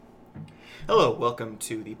Hello, welcome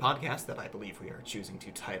to the podcast that I believe we are choosing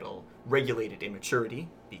to title Regulated Immaturity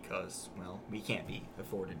because, well, we can't be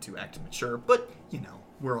afforded to act mature, but,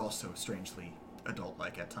 we're also strangely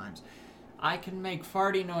adult-like at times. I can make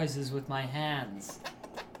farty noises with my hands.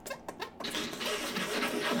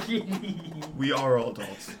 We are all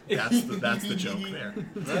adults. That's the joke there.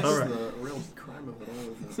 That's all right. the real crime of it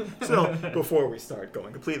all, isn't it? So, before we start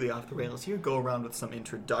going completely off the rails here, go around with some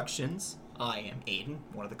introductions. I am Aiden,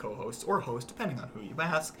 one of the co-hosts, or host, depending on who you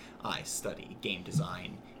ask. I study game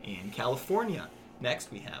design in California.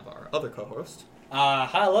 Next, we have our other co-host.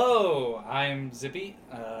 Hello, I'm Zippy,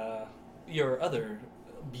 your other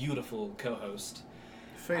beautiful co-host.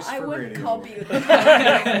 Face I for wouldn't radio. call you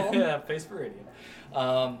Yeah, face for radio.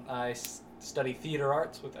 I study theater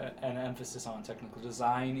arts with an emphasis on technical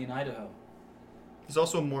design in Idaho. He's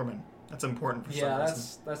also a Mormon. That's important for some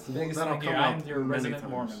reason. that's the biggest That'll thing here. come I'm up your many resident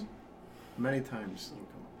times. Mormon. Many times. It'll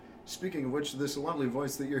come up. Speaking of which, this lovely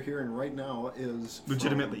voice that you're hearing right now is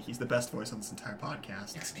Legitimately, he's the best voice on this entire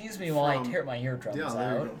podcast. Excuse me while I From- tear my eardrums Yeah,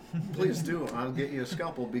 there out. you go. Please do. I'll get you a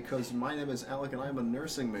scalpel because my name is Alec and I'm a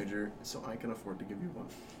nursing major, so I can afford to give you one.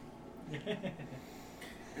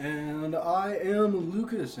 And I am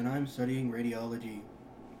Lucas, and I'm studying radiology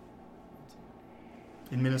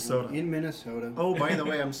In Minnesota. in Minnesota. Oh, by the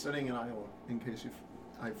way, I'm studying in Iowa, in case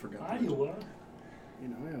I forgot. to mention.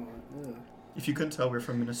 In Iowa. If you couldn't tell, we're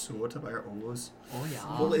from Minnesota by our O's. Oh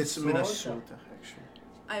yeah. Well, it's Minnesota. Minnesota, actually.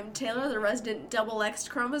 I'm Taylor, the resident double X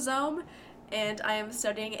chromosome, and I am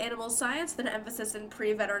studying animal science with an emphasis in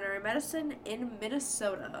pre-veterinary medicine in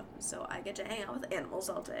Minnesota. So I get to hang out with animals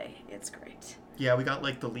all day. It's great. Yeah, we got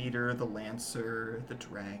like the leader, the lancer, the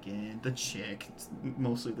dragon, the chick. It's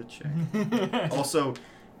mostly the chick. Also,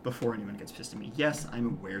 before anyone gets pissed at me, yes, I'm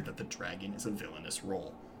aware that the dragon is a villainous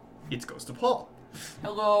role. It goes to Paul.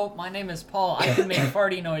 Hello, my name is Paul. I can make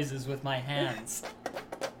farty noises with my hands.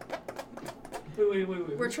 Wait.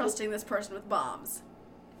 We're trusting this person with bombs.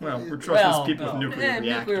 Well, we're trusting Well, people with nuclear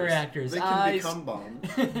reactors. Nuclear reactors. They can become bombed.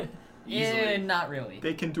 Not really.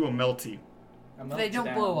 They can do a melty. They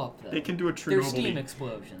don't blow up though. They can do a They're Chernobyl. steam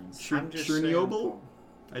explosions. I'm just saying, Chernobyl? Paul.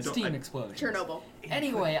 I don't. Steam explosions. Chernobyl.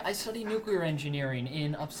 Anyway, I study nuclear engineering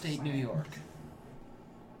in upstate New York.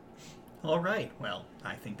 All right. Well,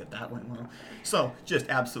 I think that went well. So, just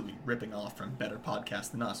absolutely ripping off from better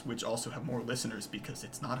podcasts than us, which also have more listeners because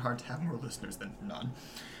it's not hard to have more listeners than none.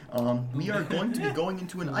 We are going to be going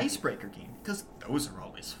into an icebreaker game because those are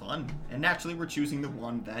always fun. And naturally, we're choosing the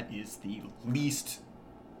one that is the least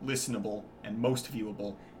listenable and most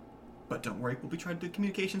viewable. But don't worry, we'll be trying to do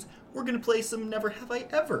communications. We're going to play some Never Have I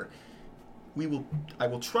Ever. I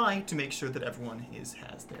will try to make sure that everyone has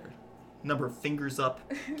their number of fingers up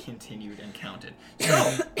continued and counted.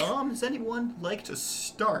 So, does anyone like to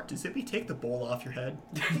start? Does Zippy take the bowl off your head?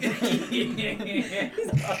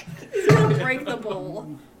 He's gonna break the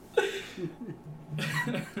bowl.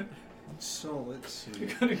 So, let's see. You're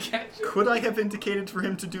gonna catch it. Could I have indicated for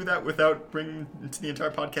him to do that without bringing it to the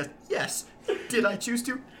entire podcast? Yes. Did I choose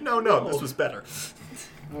to? No, this was better.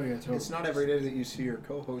 Oh yeah, totally. It's not every day that you see your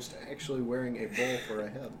co-host actually wearing a bowl for a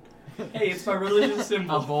head. Hey, it's my religious A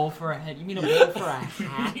symbol. bowl for a head. You mean a bowl for a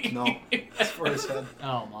hat? No, it's for his head.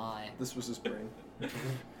 Oh my. This was his brain.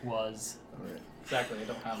 Was. Alright. Exactly, I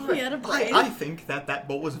don't have Oh, he had a brain. I think that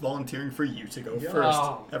bowl was volunteering for you to go Yeah. first.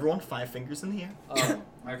 Oh. Everyone, 5 fingers in the air. Oh,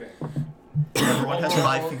 okay. Everyone has Oh,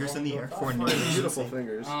 5 oh, fingers in the air for an Fine, beautiful emergency.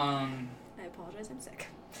 fingers. I apologize, I'm sick.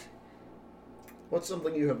 What's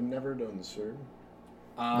something you have never done, sir?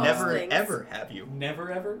 Never, Things. ever have you.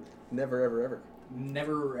 Never ever? Never, ever, ever.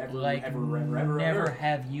 Never ever Like, ever never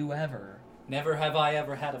have you ever. Never have I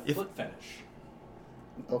ever had a If- foot fetish.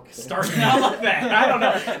 Okay. Starting out like that. I don't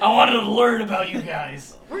know. I wanted to learn about you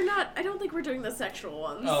guys. I don't think we're doing the sexual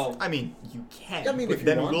ones. Oh, I mean, you can. I mean, but if you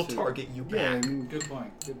then want we'll to. target you Yeah, I back. mean, good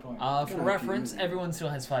point. Good point. For God, reference, dude. everyone still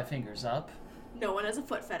has 5 fingers up. No one has a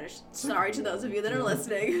foot fetish. Sorry to those of you that are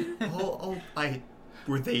listening.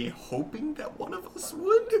 Were they hoping that one of us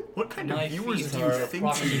would? What kind My of viewers feet do you are think you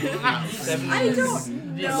approximately have? 7 I inches.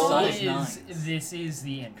 don't know. This is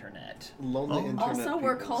the internet. lonely Oh. internet Also,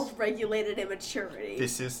 we're peoples. called regulated immaturity.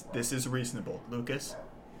 This is reasonable, Lucas.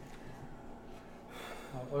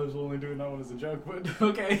 I was only doing that one as a joke, but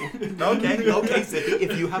okay. Okay, Zippy,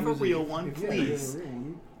 if you have a real one, If you have a please real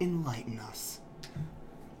one. enlighten us.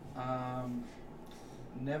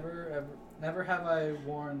 Never have I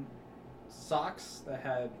worn socks that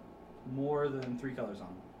had more than 3 colors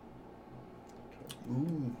on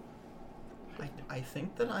them. Ooh. I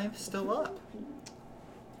think that I'm still up.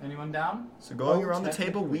 Anyone down? So going Oh, around the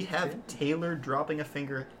table, we technically, have yeah. Taylor dropping a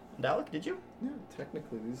finger And Alec, did you? Yeah,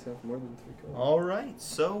 technically these have more than 3 colors. All right.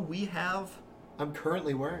 So we have I'm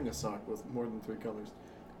currently wearing a sock with more than 3 colors.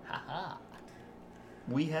 Haha.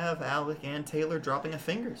 Alec and Taylor dropping a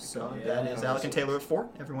finger. So Yeah. that is Alec and Taylor at 4.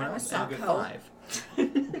 Everyone I'm a else sock at hoe.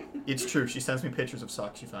 5. It's true. She sends me pictures of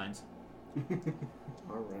socks she finds.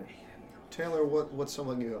 All right. Taylor, what's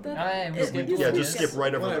someone you have? Alright, It- skip you Yeah, said just skip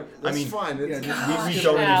right over. Whatever. I That's mean, fine. yeah, It's, just- we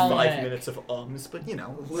don't need Alec. 5 minutes of but you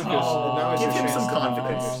know. Lucas, Aw. now it's Give your him chance some to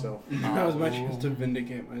confidence. defend yourself. That was my chance to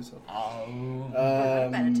vindicate myself. Oh.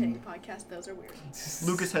 Meditating podcast. Those are weird.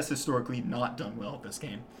 Lucas has historically not done well at this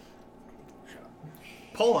game.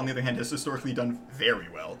 Paul, on the other hand, has historically done very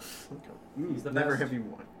well. Okay. He's the Never best. have you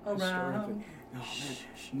won. Around. Oh, man.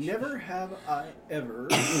 Never have I ever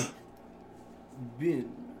been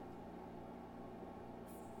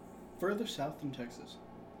further south than Texas.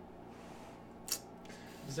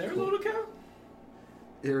 Does Arizona count?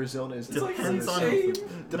 Arizona is It's like Depends the on same.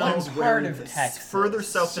 Depends What where part it of is. Texas? Further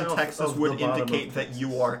south than South Texas of would the bottom indicate of that Texas.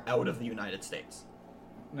 you are out of the United States.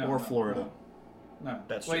 No, Or no, Florida. No.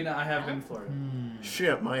 That's Wait, true. no, I have been in Florida.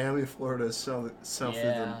 Shit, Miami, Florida is souther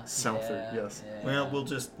than souther. Yes. Well, we'll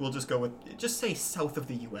just go with say south of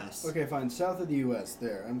the U.S. Okay, fine. South of the U.S.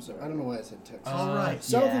 There. I'm sorry. I don't know why I said Texas. All right.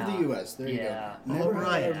 South yeah. of the U.S. There you Yeah. go. Never All have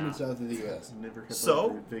I ever right. been south of the U.S. Never have So, I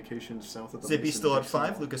ever vacationed south of the Zippy Mason still at Dixon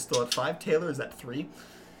 5. line. Lucas still at 5. Taylor is at 3.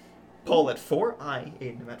 Paul at 4.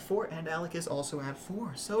 Aiden am at 4, and Alec is also at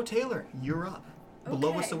 4. So Taylor, you're up.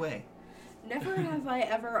 Blow us Okay. away. Never have I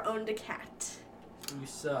ever owned a cat. You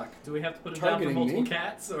suck. Do we have to put it down for Targeting multiple me?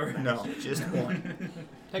 cats or? No, just one.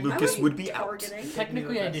 Tec- Lucas I would be out. targeting.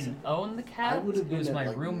 Technically, I didn't own the I cat. would have It been was at, my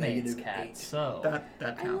like, roommate's -8. cat. So That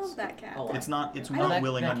I counts. love that cat. Oh, It's not. It's Oh, not that-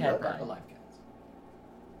 willing that on cat your died. part. The live cats.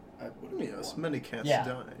 I would have Yes, many cats yeah,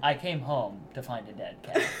 die. I came home to find a dead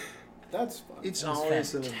cat. That's fun. It's It was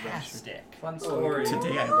always an adventure. fantastic. Fun story.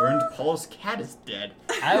 Today I learned Paul's cat is dead.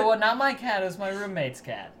 Not my cat. It was my roommate's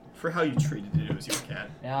cat. For how you treated it, it was your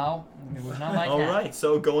cat. No, it was not my All cat. right.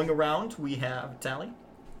 So going around, we have Tally,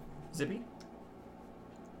 Zippy,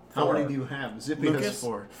 How 4, many do you have? Zippy Lucas, has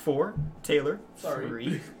 4. 4, Taylor, Sorry.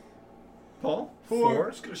 3, Paul, I'm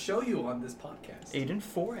 4, just gonna show you on this podcast. Aiden,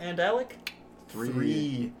 4, and Alec, 3.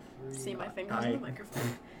 3. See my fingers on the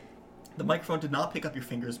microphone. The microphone did not pick up your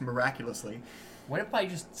fingers miraculously. What if I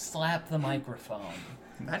just slap the microphone?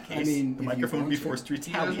 In that I case, mean, the if you microphone would be want to. forced to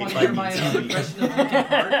Do you guys retaliate want to by hear my means of me. impression of Linkin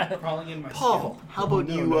Park crawling in my Paul, skin? how about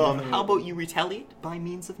No, you? no, no, no. How about you retaliate by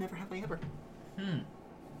means of Never Have I Ever?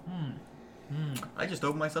 I just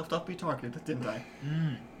opened myself up to be targeted, didn't I?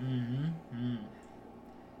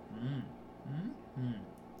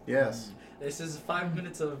 Yes. This is 5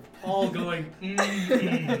 minutes of Paul going,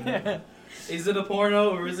 Is it a porno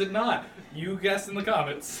or is it not? You guess in the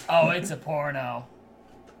comments. Oh, it's a porno.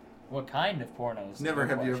 What kind of pornos? is Never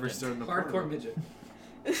the have you ever question? started a Hardcore porno. midget.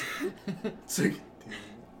 It's like,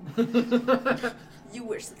 You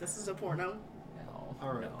wish that this is a porno. No.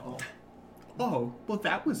 all right, no. Paul. Oh, well,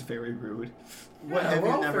 that was very rude. What Yeah, have we're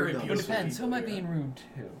you all never very done? It beautiful. depends. Who am I people, being rude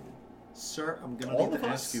to? Sir, I'm going All to of need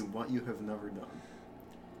to us? ask you what you have never done.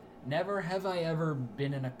 Never have I ever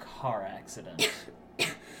been in a car accident.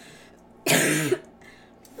 Fuck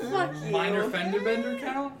you. Minor fender bender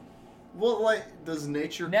count? Well, like, does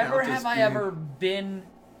nature Never count as have I being- ever been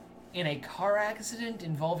in a car accident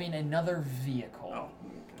involving another vehicle. Oh,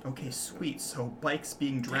 Okay, sweet. So bikes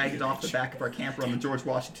being dragged off the back of our camper on the George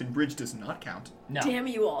Washington Bridge does not count. No. Damn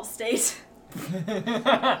you all, State.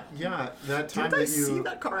 yeah, that time Did I that you... see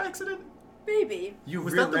that car accident? Baby. You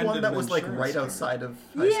Was that the one rear-ended that an was like insurance right car. outside of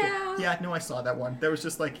high school? Yeah. Yeah, no, I saw that one. There was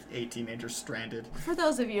just like 8 teenagers stranded. For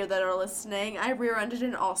those of you that are listening, I rear-ended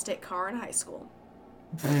an Allstate car in high school.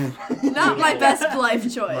 Not my best life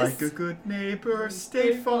choice. Like a good neighbor,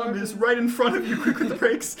 State Farm is right in front of you. Quick with the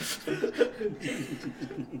brakes.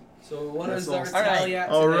 So what That's is our all. tally at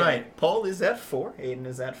All today? right. Paul is at 4. Aiden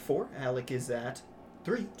is at 4. Alec is at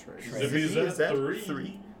 3. Zippy's Zippy is at at three.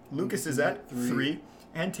 3. Lucas is at 3.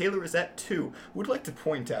 And Taylor is at 2. Would like to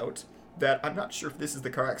point out that I'm not sure if this is the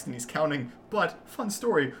car accident he's counting, but fun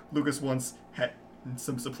story. Lucas once had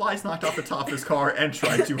some supplies knocked off the top of his car and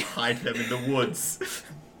tried to hide them in the woods.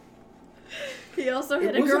 He also It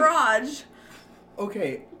hit a wasn't- garage.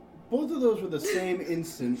 Okay, both of those were the same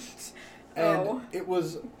instance, and Oh. it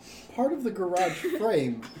was part of the garage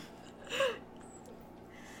frame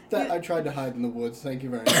that I tried to hide in the woods. Thank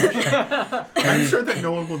you very much. I'm sure that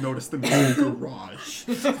no one will notice them in the garage.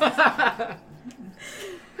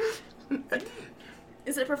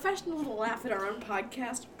 Is it professional to laugh at our own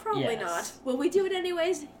podcast? Probably Yes. not. Will we do it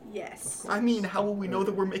anyways? Yes. I mean, how will we know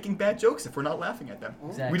that we're making bad jokes if we're not laughing at them?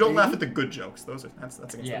 Exactly. We don't laugh at the good jokes. That's against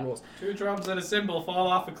Yeah. the rules. 2 drums and a cymbal fall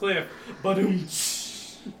off a cliff. Ba-doom.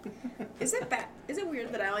 Is it bad? Is it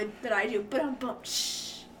weird that I do bum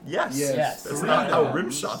shh? Yes. Yes. That's For not real. how rim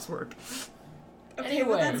shots work. Okay,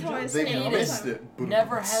 well, that's Anyway, how I They say it all the missed time. it.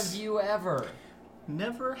 Never have you ever.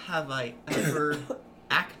 Never have I ever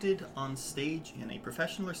acted on stage in a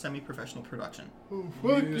professional or semi-professional production.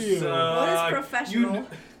 Fuck You you. suck. What is You professional? kn-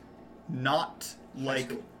 Not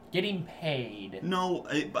like Getting paid. no.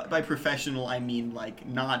 By professional, I mean like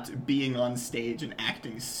not being on stage and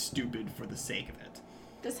acting stupid for the sake of it.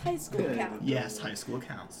 Does high school Yeah. count? Yes, high school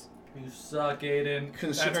counts. You suck, Aiden.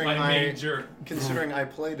 Considering That's my I- major. Considering I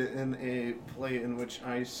played it in a play in which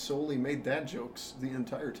I solely made dad jokes the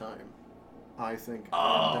entire time, I think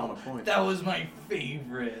I'm down a point. That was my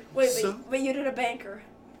favorite. Wait, So- but you did a banker.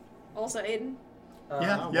 Also, Aiden.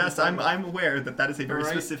 Yeah, one yes, finger. I'm aware that is a very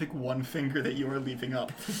Alright. specific one finger that you are leaving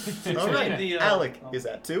up. All All right, right, Alec is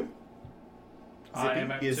at 2. I Zippy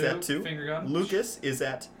am at is 2. at 2. Finger gun. Lucas is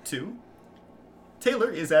at 2.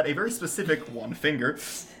 Taylor is at a very specific one finger.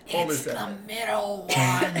 Paul It's is the at middle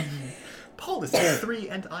one. Paul is at 3,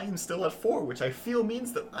 and I am still at 4, which I feel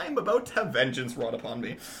means that I am about to have vengeance wrought upon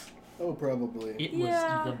me. Oh, probably. It was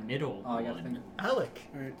Yeah. the middle Oh, I got a one. finger. Alec.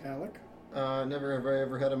 All right, Alec. Never have I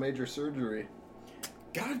ever had a major surgery.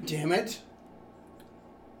 God damn it.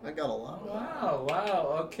 I got a lot.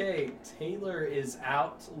 Wow. Okay. Taylor is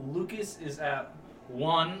out. Lucas is at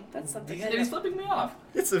 1. That's something I He's know. flipping me off.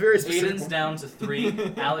 It's a very specific Aiden's one. down to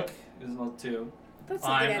 3. Alec is at 2. That's something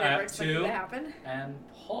I'm I never at expected 2. to happen. And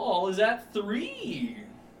Paul is at 3.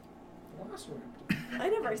 Last one. I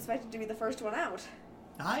never expected to be the first one out.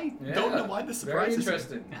 I don't know why this Very surprises me.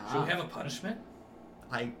 interesting. Should we have a punishment?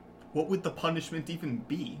 What would the punishment even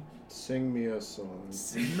be? Sing me a song.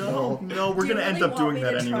 No, we're Do you gonna end really up doing want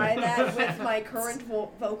that me to anyway. try that with my current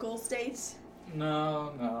vocal state?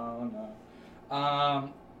 No.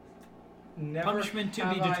 Never Punishment to be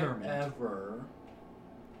have I determined. Ever.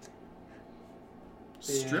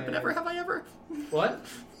 Strip never have I ever? What?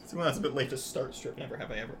 Well, that's a bit late to start strip never have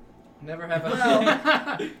I ever. Never have Well.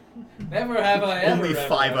 I. Never have I ever. Only ever,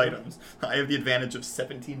 5 ever. items. I have the advantage of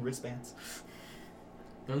 17 wristbands.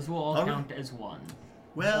 Those will all All count as one.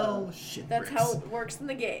 Well, shit. That's bricks. how it works in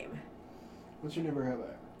the game. What's your never have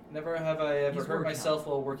I? Never have I ever He's hurt working myself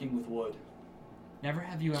while working with wood. Never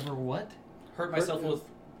have you ever what? Hurt myself with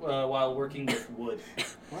while working with wood.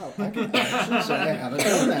 Wow, I can actually say I haven't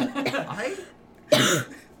done that. I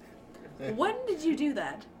When did you do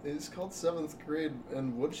that? It's called 7th grade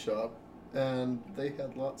and woodshop, and they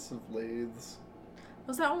had lots of lathes.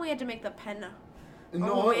 Was that when we had to make the pen?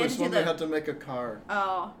 No, we it had was to do when they the- had to make a car.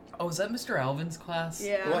 Oh, Oh, is that Mr. Alvin's class?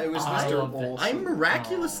 yeah. Well, it was I Mr. love that. Olson. I'm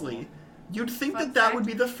miraculously. You'd think Fun that that fact. would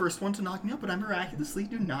be the first one to knock me up, but I miraculously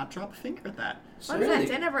do not drop a finger at that. Fun Really?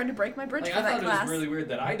 fact, I never had to break my bridge Like, for I that thought class. it was really weird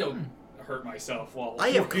that I don't hurt myself while I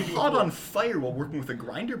have working with caught wood. on fire while working with a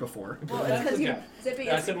grinder before. Well, That's it's because you, okay. Zippy,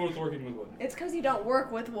 I it's, said was working with wood. it's 'cause you don't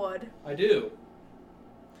work with wood. I do.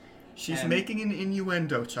 She's And- making an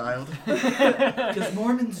innuendo, child. Because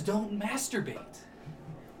Mormons don't masturbate.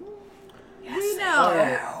 We know.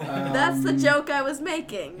 That's the Um, joke I was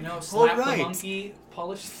making. You know, slap Alright. the monkey,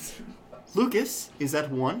 polish. Lucas is at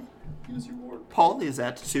 1. Use your ward. Paul is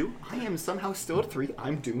at 2. I am somehow still at 3.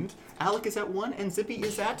 I'm doomed. Alec is at 1, and Zippy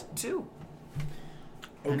is at 2.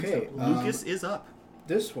 Okay, Lucas is up.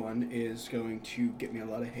 This one is going to get me a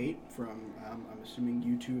lot of hate from, I'm assuming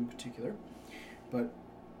you two in particular. But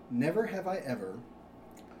never have I ever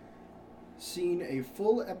seen a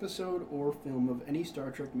full episode or film of any Star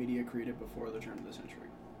Trek media created before the turn of the century.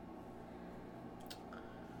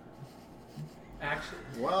 Actually.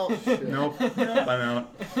 Well, shit. Nope. I'm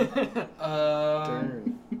out.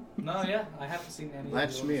 Darn. No, yeah, I haven't seen any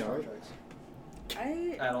That's of me, those Star alright.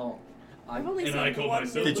 Treks I at all. I've only and seen I call one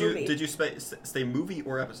myself. Did you movie. stay movie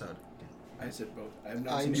or episode? I said both. I have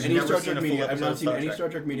not I've seen any never Star seen Trek a full media. I've episode not of seen Star any Trek. Star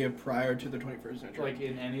Trek media prior to the 21st century. Like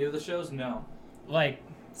in any of the shows? No. Like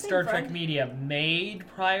Same Star Trek friend. media made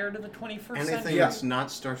prior to the 21st Anything century? Yeah. that's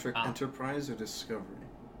not Star Trek Ah. Enterprise or Discovery.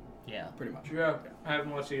 Yeah. pretty much. Yeah, I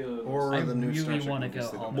haven't watched either of those. Or I the new Star really Trek wanna movies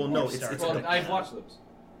go they home don't Well, and no, watch it's- Star it's Trek. well, I've watched those,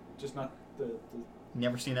 just not the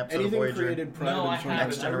Never seen an episode Anything of Voyager. created prior no, I to the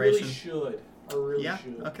haven't. 21st I really Generation. should. I really Yeah.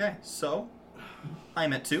 should. Okay. So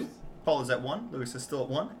I'm at 2. Paul is at 1. Lewis is still at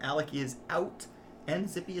 1. Alec is out, and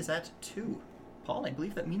Zippy is at 2. Paul, I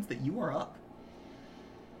believe that means that you are up.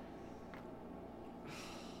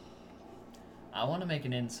 I want to make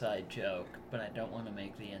an inside joke, but I don't want to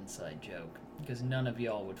make the inside joke because none of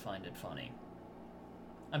y'all would find it funny.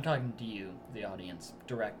 I'm talking to you, the audience,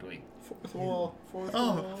 directly. Fourth wall. Fourth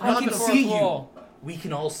Oh, wall. I not can the see fourth you. wall. We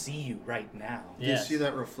can all see you right now. Do you Yes. see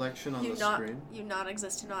that reflection on You the screen?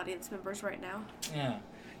 non-existent audience members right now. Yeah.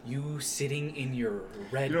 You sitting in your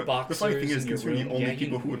red You know, boxers. the funny thing is, in your considering room. the only Yeah, you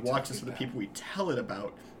people know who would what I'm watch this are the talking people we tell it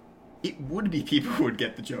about, it would be people who would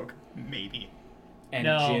get the joke. Maybe. And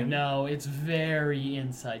no, Jim. no, it's very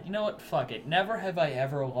inside. You know what? Fuck it. Never have I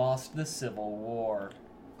ever lost the Civil War.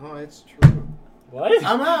 Oh, it's true. What?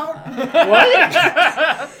 I'm out.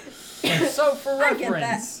 What? So for I get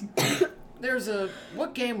reference, there's a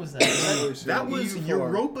what game was that? That was EU4.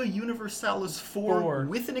 Europa Universalis 4 4.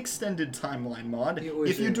 with an extended timeline mod. It was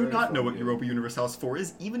If you a do very not know fun what game. Europa Universalis 4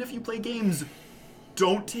 is, even if you play games,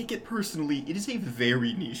 don't take it personally. It is a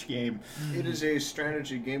very niche game. It is a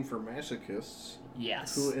strategy game for masochists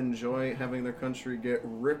Yes. who enjoy having their country get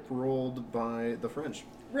rip-rolled by the French.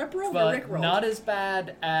 Rip roll or But Rick roll? not as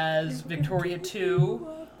bad as Victoria 2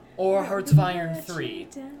 or Hearts of Iron 3.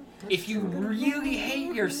 If you really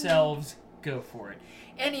hate yourselves, go for it.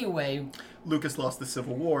 Anyway, Lucas lost the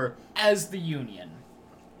Civil War. as the Union.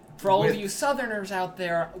 For all of With- you Southerners out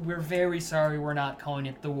there, we're very sorry we're not calling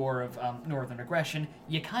it the War of Northern Aggression.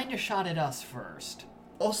 You kind of shot at us first.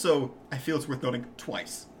 Also, I feel it's worth noting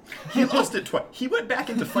twice. He lost it twice. He went back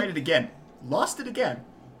in to fight it again. Lost it again.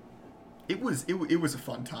 It was a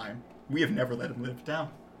fun time. We have never let him live down.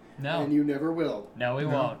 No. And you never will. No, we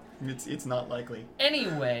won't. It's not likely.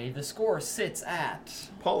 Anyway, the score sits at...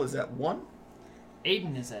 Paul is at 1.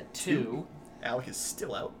 Aiden is at 2. Alec is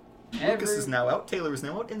still out. Every- Lucas is now out. Taylor is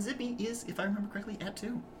now out. And Zippy is, if I remember correctly, at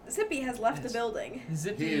 2. Zippy has left Yes. the building.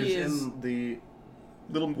 Zippy He is is in the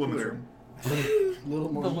Little woman's Where? room.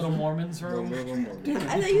 Little more. the Little Mormon's the room. little Mormon.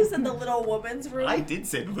 I thought you said the little woman's room. I did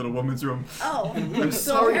say the little woman's room. Oh. I'm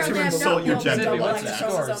So sorry to apparently I'm not insult your the only gender. Zippy, double what's the X score?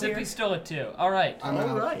 chromosome here. Zippy's still at 2. All right. I'm All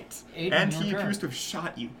out. right. Aiden, And your he turn. appears to have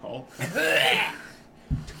shot you, Paul.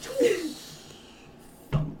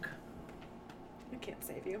 Thunk. I can't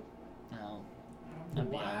save you. No. I'm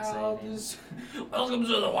Wildest, welcome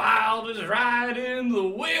to the wildest ride in the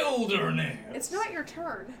wilderness. It's not your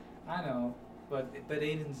turn. I know, but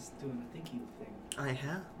Aiden's doing the thinky thing. I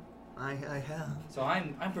have. I have. So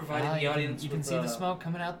I'm providing the audience You can with see the smoke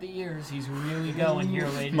coming out the ears. He's really going here,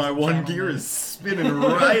 ladies My and one gentlemen. gear is spinning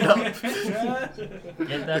right up. Get The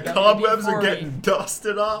that cobwebs are WD-40. getting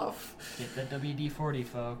dusted off. Get that WD-40,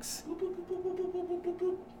 folks. God,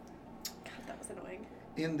 that was annoying.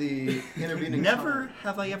 In the intervening Never time-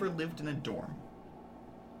 have I ever lived in a dorm.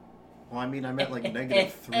 Well, I mean, I'm at like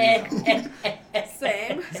 -3 now.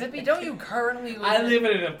 Same. Zippy, don't you currently live I live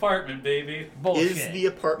in an apartment, baby. Bullshit. Is the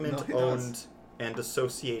apartment No, he owned does. and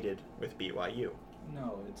associated with BYU?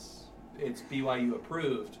 No, it's BYU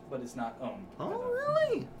approved, but it's not owned. by Oh, them.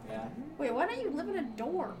 really? Yeah, Wait, why don't you live in a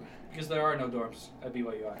dorm? because there are no dorms at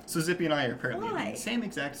BYUI. So Zippy and I are apparently in Why? the same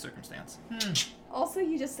exact circumstance. Also,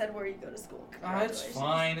 you just said where you go to school. It's Congratulations.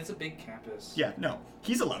 fine. It's a big campus. Yeah, no.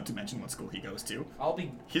 He's allowed to mention what school he goes to. I'll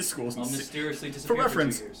His school's in mysteriously disappear For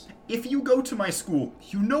reference, 2 years. if you go to my school,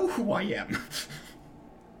 you know who I am.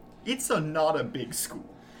 It's not a big school.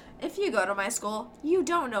 If you go to my school, you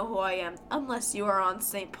don't know who I am unless you are on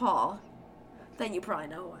St. Paul. Then you probably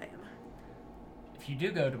know who I am. If you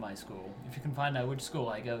do go to my school, if you can find out which school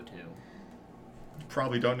I go to,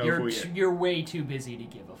 Probably don't know who he is. you're way too busy to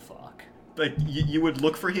give a fuck. Like, you would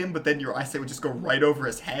look for him, but then your eyesight would just go right over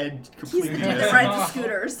his head, He's completely gonna missing. ride the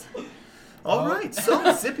scooters. All right,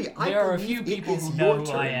 so Zippy, I There are a believe few it people is who know your who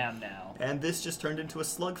turn. I am now. And this just turned into a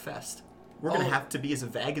slugfest. We're gonna Oh. have to be as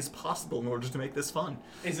vague as possible in order to make this fun.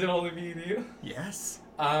 Is it only me and you? Yes.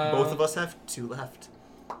 Uh, Both of us have 2 left.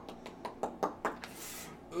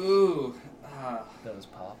 Ooh. Those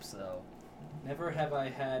pops, though. Never have I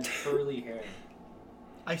had curly hair.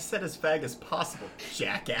 I said as vague as possible,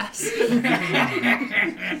 jackass. Have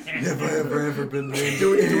I ever been lame?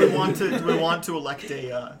 do we want to elect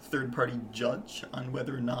a third-party judge on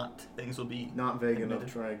whether or not things will be Not vague enough.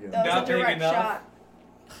 admitted? Try again. That was Not a big direct enough. shot.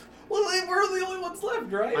 Well, we're the only ones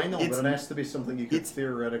left, right? I know, It's- but it has to be something you could it's-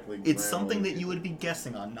 theoretically. It's plan something over that you would be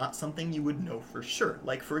guessing on, not something you would know for sure.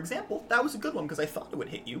 Like, for example, that was a good one because I thought it would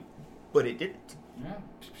hit you, but it didn't, Yeah.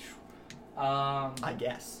 I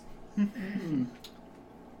guess.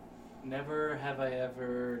 Never have I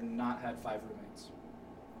ever not had 5 roommates.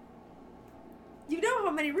 You know how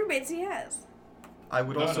many roommates he has. I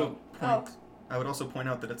would No, also no. point. I would also point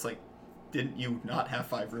out that it's like, didn't you not have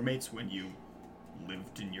 5 roommates when you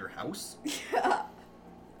lived in your house?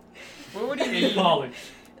 Well, what do you In college.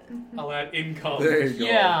 I'll add in college. There you go.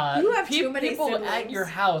 Yeah, You have too many people at siblings. your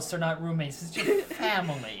house are not roommates. It's your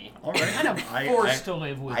family. All right. Kind of forced to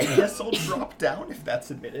live with I you. guess I'll drop down if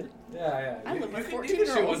that's admitted. Yeah. I live with you 14 can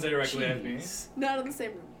shoot girls. one directly at me. Jeez. Not in the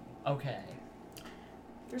same room. Okay.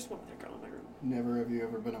 There's one other girl in my room. Never have you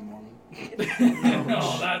ever been a Mormon.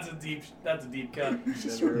 No, that's a deep cut.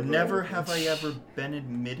 Never have I ever been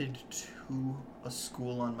admitted to a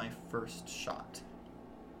school on my first shot.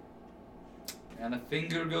 And a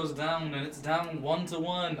finger goes down, and it's down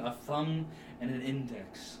 1-to-1, a thumb and an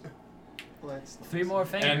index. Three more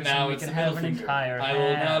fingers, And now we it's can the have middle an finger. entire I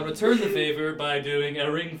will now hand. return the favor by doing a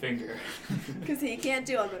ring finger. Because he can't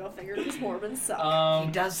do a middle finger because Mormons suck.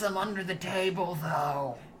 He does them under the table,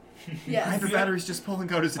 though. Yes. Either that or he's just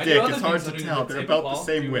pulling out his I dick. do other It's hard things to underneath tell. the They're table, about the Paul.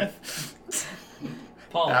 same Do- width.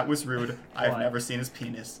 Paul. That was rude. I've What? never seen his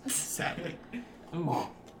penis, sadly. Ooh.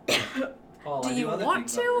 Paul, Do I you other want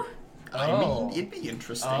things to? I Oh. mean, it'd be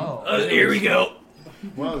interesting. Oh. Here we go.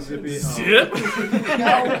 Wow, Zippy. Zip.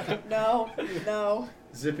 No.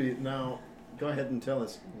 Zippy, now go ahead and tell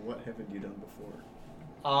us, what haven't you done before?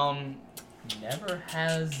 Never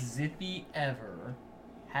has Zippy ever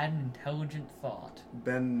had an intelligent thought.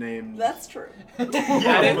 Ben named. That's true.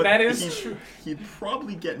 Yeah, but that is he'd- true. He'd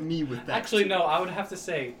probably get me with that. Actually, no. I would have to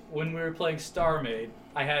say, when we were playing StarMade,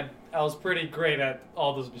 I was pretty great at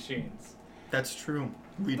all those machines. That's true.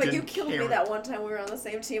 We But didn't you killed care. me that one time we were on the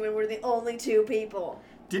same team and we're the only two people.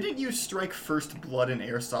 Didn't you strike first blood in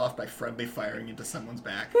airsoft by friendly firing into someone's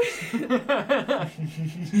back?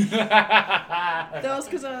 That was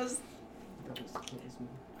because I was.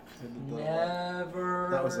 Never.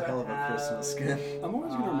 That was a hell of a Christmas skin. I'm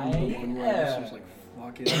always gonna remember the one where I just was like,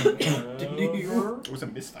 fuck it. Didn't you? It was a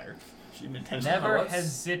misfire. She didn't intend to. Never what's- has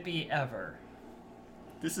Zippy ever.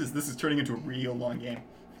 This is turning into a real long game.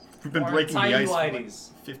 We've been Or breaking tiny the ice for like whiteys.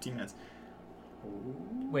 15 minutes.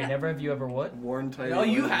 Wait, never have you ever what? Worn tight. No,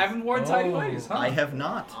 you haven't worn tiny Oh. whities, huh? I have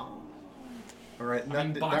not. All right, I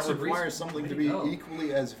mean, that box of requires Reese's, something way to to be go.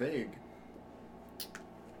 equally as vague.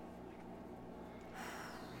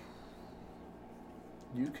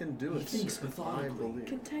 You can do it. thinks sir. I methodically. believe.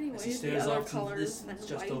 Can tiny As he whites be stares other off to the colors than distance,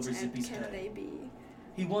 just white, over and Zippy's can head. they be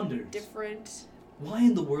He wonders, different? why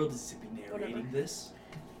in the world is Zippy narrating Whatever. this?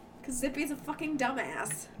 Because Zippy's a fucking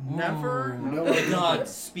dumbass. Never, No, The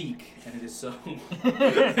gods speak, and it is so.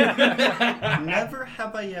 never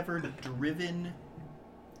have I ever driven.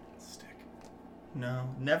 Stick. No,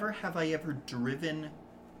 never have I ever driven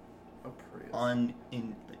A Prius.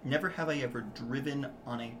 Never have I ever driven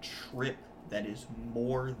on a trip that is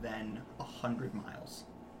more than 100 miles.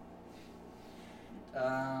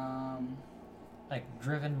 Like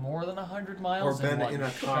driven more than 100 Or miles been one in a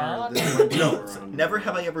car shot? that went No, around. never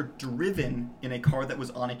have I ever driven in a car that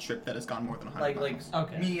was on a trip that has gone more than 100 like miles.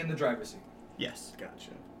 Okay. me in the driver's seat. Yes.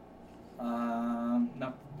 Gotcha.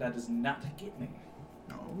 No, that does not get me.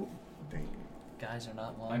 No. Dang. Guys are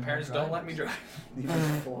not My parents don't let me drive. You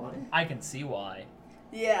can fly? I can see why.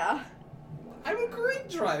 Yeah. I'm a great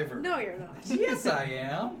driver. No, you're not. Yes, I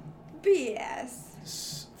am.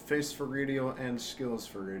 BS. Face for radio and skills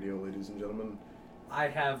for radio, ladies and gentlemen. I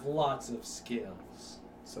have lots of skills.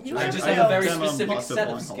 Such You as- I have just no- have a very I've been on specific lots of set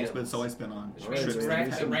long of hauls, skills. but it's always been on Which Right, means so trips you that have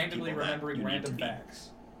have to with randomly people that remembering you need random to be facts.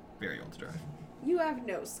 very old to drive. You have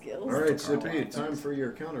no skills. All right, Car Zippy, lines. time for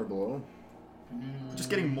your counter blow. Just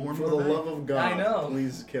getting more and For more the bad. love of God, I know.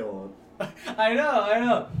 please kill I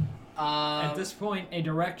know. At this point, a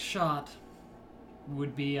direct shot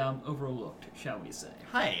would be overlooked, shall we say.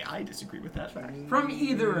 Hi, I disagree with that fact. From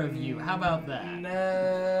either of you, how about that?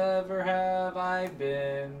 Never have I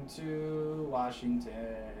been to Washington.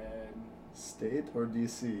 State or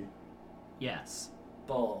DC? Yes.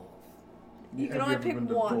 Both. You can Have only ever pick been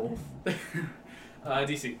to one. both?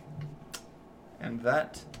 DC. And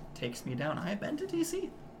that takes me down. I have been to DC.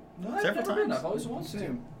 No, I've Several never been. times. I've always wanted to.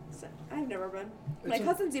 Same. So, I've never been. My It's a-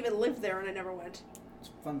 cousins even lived there and I never went. It's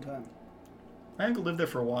a fun time. I think I lived there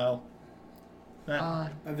for a while. I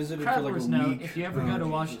visited for like Traveler's a note, week. if you ever go to Jesus,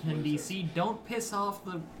 Washington, what is D.C., don't piss off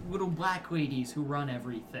the little black ladies who run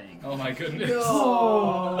everything. Oh my goodness.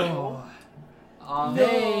 Oh. Um,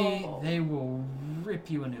 They will rip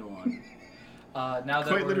you a new one. now that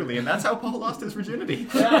Quite we're- literally, and that's how Paul lost his virginity.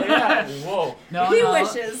 yeah. Whoa. No, He no,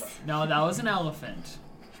 wishes. no, that was an elephant.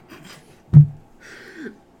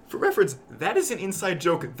 For reference, that is an inside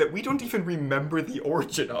joke that we don't even remember the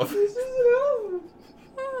origin of.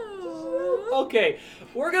 A Okay,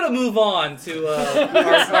 we're gonna move on to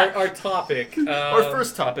our topic. Our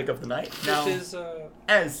first topic of the night. Now, which is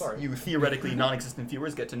as sorry. you theoretically non-existent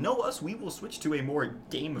viewers get to know us, we will switch to a more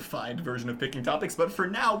gamified version of picking topics, but for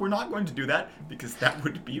now, we're not going to do that, because that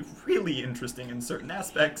would be really interesting in certain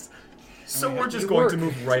aspects. So we're just going to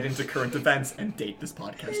move right into current events and date this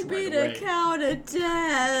podcast They right beat away. a cow to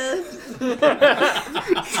death. Is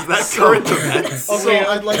that current events? So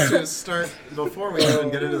I'd like to start, before we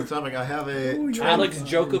even get into the topic, I have Alex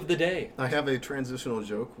joke of the day. I have a transitional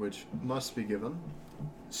joke which must be given.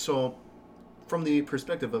 So, from the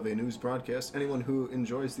perspective of a news broadcast, anyone who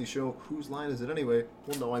enjoys the show Whose Line Is It Anyway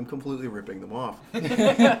will know I'm completely ripping them off.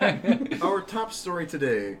 Our top story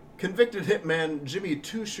today. Convicted hitman Jimmy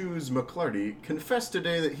Two Shoes McClarty confessed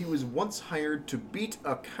today that he was once hired to beat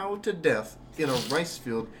a cow to death in a rice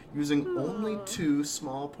field using only 2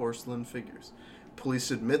 small porcelain figures.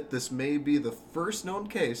 Police admit this may be the first known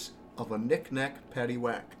case of a knick-knack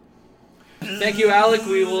paddywhack. Thank you, Alec.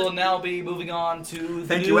 We will now be moving on to the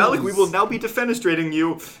Thank news. you, Alec. We will now be defenestrating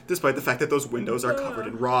you, despite the fact that those windows are covered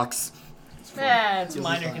in rocks. That's a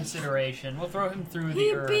minor consideration. We'll throw him through He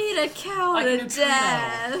the earth. beat a cow Like to a neutrino.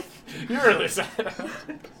 death. You're really sad.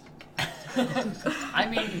 I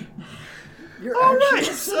mean, All right,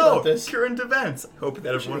 so about this. current events. Hope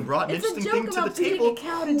that everyone brought an It's a interesting joke thing to the about beating table. a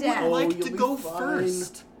cow to Who would death. like you'll to be go fine.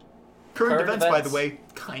 first? Current events, by the events. way,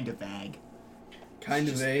 kind of vague. Kind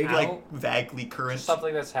of vague. Ow. Like, vaguely current.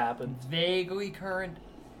 Something that's happened. vaguely current.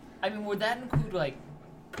 I mean, would that include, like,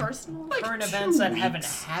 Personal? Like current 2 events that haven't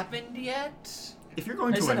weeks. happened yet? If you're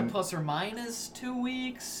going Is to it a plus or minus 2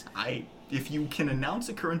 weeks? if you can announce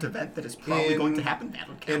a current event that is probably going to happen, that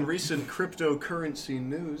would In count. recent cryptocurrency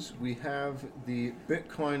news, we have the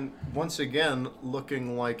Bitcoin once again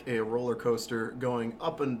looking like a roller coaster going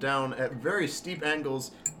up and down at very steep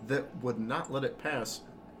angles that would not let it pass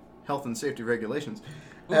health and safety regulations.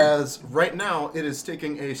 As right now it is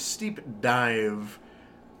taking a steep dive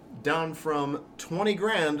down from 20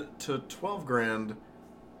 grand to 12 grand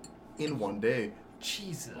in one day.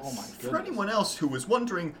 Jesus. Oh my For goodness. anyone else who was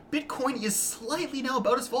wondering, Bitcoin is slightly now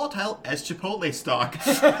about as volatile as Chipotle stock.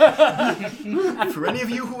 For any of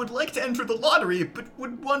you who would like to enter the lottery but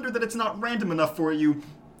would wonder that it's not random enough for you,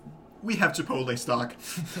 we have Chipotle stock.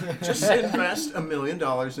 Just invest $1 million into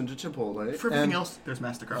Chipotle. For everything and else, there's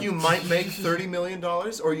MasterCard. you might make $30 million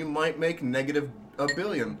or you might make negative $1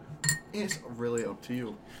 billion. It's really up to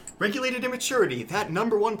you. Regulated Immaturity, that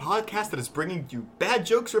 #1 podcast that is bringing you bad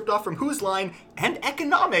jokes ripped off from Whose Line and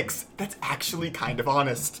economics that's actually kind of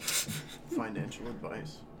honest. Financial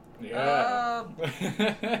advice. Yeah.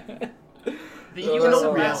 The in U.S. all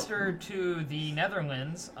ambassador to the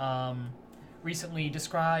Netherlands recently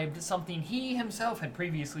described something he himself had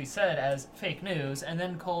previously said as fake news, and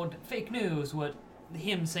then called fake news what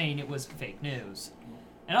him saying it was fake news.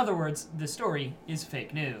 In other words, the story is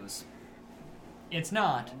fake news. It's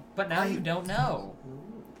not, but now you don't know.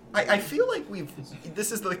 I feel like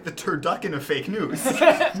this is like the turducken of fake news.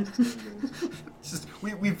 It's just,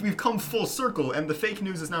 we've come full circle, and the fake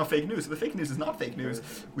news is now fake news. So the fake news is not fake news,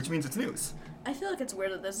 which means it's news. I feel like it's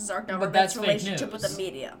weird that this is our that's government's fake relationship with news. the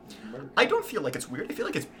media. I don't feel like it's weird. I feel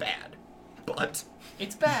like it's bad. But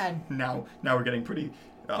It's bad, now we're getting pretty.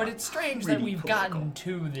 but it's strange that really we've political. gotten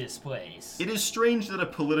to this place. It is strange that a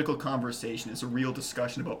political conversation is a real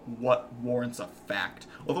discussion about what warrants a fact.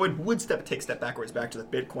 Although it would take a step backwards back to the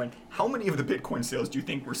Bitcoin. How many of the Bitcoin sales do you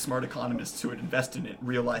think were smart economists who had invested in it,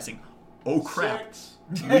 realizing, oh crap,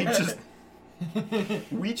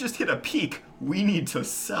 we just hit a peak. We need to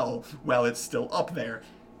sell while it's still up there.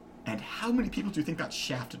 And how many people do you think got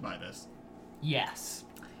shafted by this? Yes.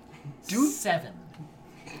 Do- 7.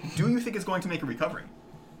 Do you think it's going to make a recovery?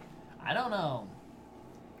 I don't know.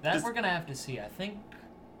 That Does- we're gonna have to see. I think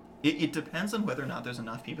It depends on whether or not there's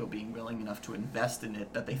enough people being willing enough to invest in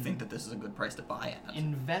it that they think that this is a good price to buy at.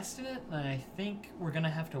 invest in it, and I think we're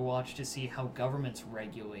gonna have to watch to see how governments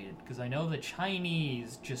regulate it, because I know the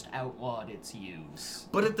Chinese just outlawed its use.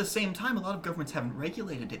 But at the same time, a lot of governments haven't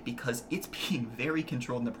regulated it because it's being very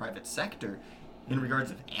controlled in the private sector. In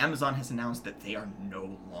regards of Amazon has announced that they are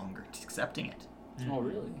no longer accepting it. Oh,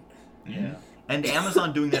 really? Yeah. And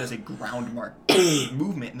Amazon doing that as a groundmark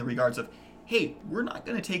movement in the regards of, hey, we're not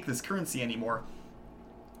going to take this currency anymore.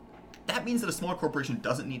 That means that a small corporation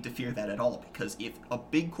doesn't need to fear that at all, because if a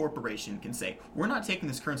big corporation can say, we're not taking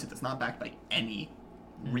this currency that's not backed by any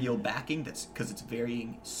real backing, that's because it's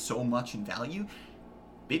varying so much in value,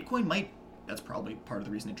 Bitcoin might, that's probably part of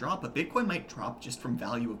the reason it dropped, but Bitcoin might drop just from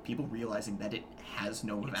value of people realizing that it has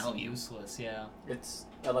no It's value. useless, yeah. It's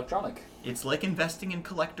electronic. It's like investing in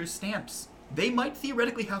collector's stamps. They might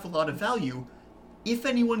theoretically have a lot of value, if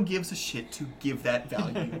anyone gives a shit to give that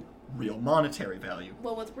value real monetary value.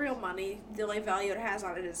 Well, with real money, the only value it has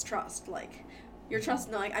on it is trust. Like, your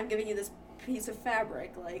trust, like, I'm giving you this piece of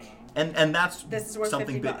fabric, like... And that's This is worth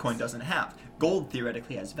something $50. Bitcoin doesn't have. Gold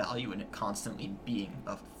theoretically has value in it constantly being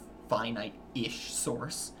a finite-ish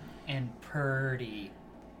source. And purdy.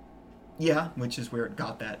 Yeah, which is where it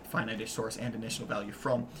got that finite-ish source and initial value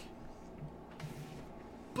from.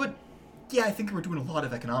 But, yeah, I think we're doing a lot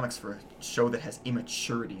of economics for a show that has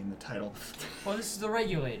immaturity in the title. Well, this is the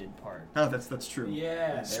regulated part. Oh, that's true. Yeah.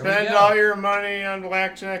 There we Spend go. all your money on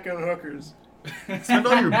blackjack and hookers. Spend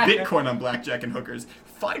all your Bitcoin on blackjack and hookers.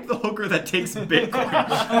 Find the hooker that takes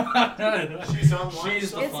Bitcoin. She's online.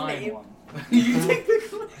 She's the It's fine me. one. You take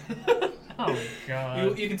the... Oh,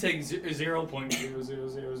 God. You can take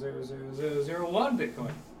 0.0000001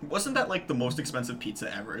 Bitcoin. Wasn't that like the most expensive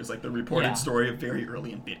pizza ever? Is like the reported Yeah. story of very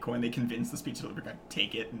early in Bitcoin. They convinced this pizza delivery guy to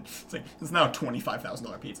take it, and it's like it's now a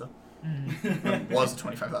 $25,000 pizza. It was a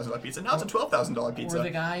 $25,000 pizza. Now it's a $12,000 pizza. Or the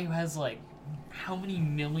guy who has, like, how many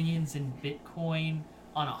millions in Bitcoin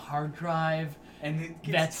on a hard drive And it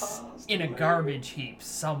gets that's tossed in a away. garbage heap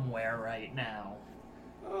somewhere right now.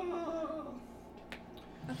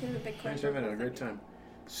 Okay, the Bitcoin. Thanks for having a great time.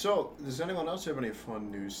 So, does anyone else have any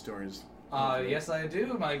fun news stories? Yes, I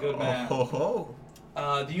do, my good man. Oh, ho,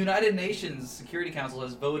 ho. The United Nations Security Council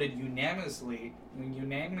has voted unanimously to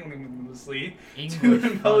English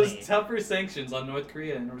impose funny. tougher sanctions on North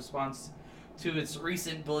Korea in response to its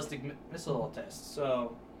recent ballistic missile tests.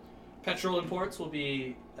 So, petrol imports will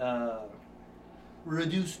be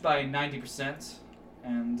reduced by 90%,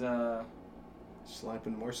 and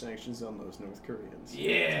Slapping more sanctions on those North Koreans.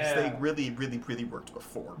 yeah, They really, really, really worked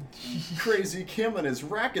before. Crazy Kim and his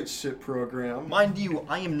rocket ship program. Mind you,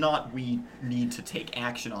 I am not. We need to take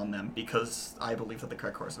action on them because I believe that the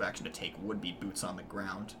correct course of action to take would be boots on the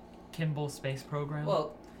ground. Kimball Space Program.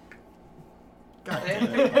 well, God they,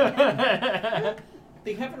 damn it.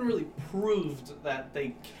 they haven't really proved that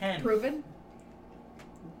they can. Proven?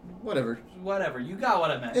 Whatever. Whatever, you got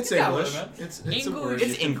what I meant. It's You got English. What I meant. It's English. a word.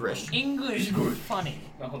 It's English. English funny.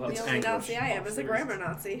 Oh, The that's only English. Nazi I am is a grammar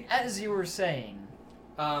Nazi. As you were saying,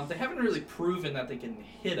 They haven't really proven that they can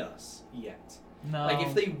hit us yet. no. Like,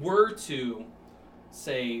 if they were to,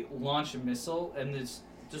 say, launch a missile and there's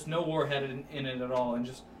just no warhead in it at all and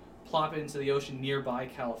just plop it into the ocean nearby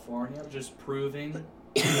California, just proving that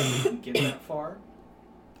they can get that far,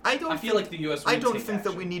 I don't. I feel like the U.S. would I don't take think that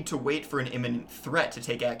action. we need to wait for an imminent threat to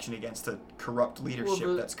take action against a corrupt leadership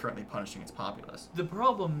the- that's currently punishing its populace. The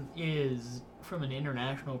problem is, from an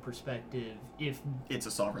international perspective, if It's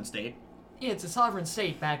a sovereign state. it's a sovereign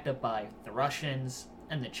state backed up by the Russians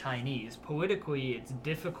and the Chinese, politically it's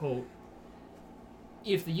difficult.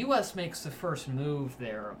 If the U.S. makes the first move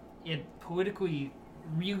there, it politically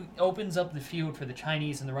opens up the field for the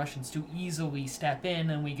Chinese and the Russians to easily step in,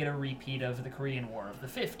 and we get a repeat of the Korean War of the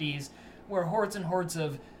 50s, where hordes and hordes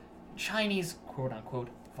of Chinese, quote-unquote,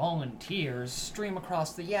 volunteers stream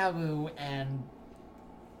across the Yalu, and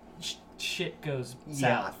shit goes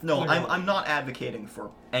south. No, literally. I'm not advocating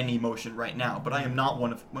for any motion right now, but I am not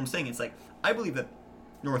one of. What I'm saying is like I believe that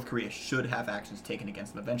North Korea should have actions taken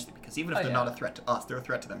against them eventually, because even if Oh, they're yeah. not a threat to us, they're a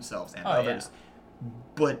threat to themselves and Oh, others.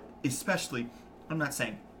 But especially, I'm not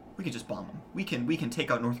saying we could just bomb them. We can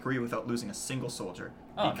take out North Korea without losing a single soldier.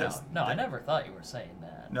 Oh, because no, I never thought you were saying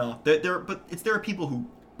that. No, but there are people who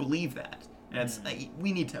believe that, and it's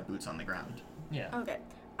we need to have boots on the ground. Yeah. Okay.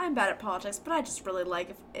 I'm bad at politics, but I just really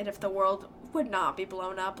like if the world would not be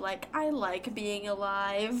blown up. Like, I like being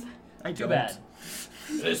alive. I Too don't. bad.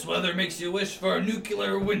 This weather makes you wish for a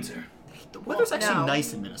nuclear winter. The weather's actually No.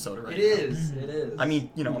 nice in Minnesota right It is. It is. now. I mean,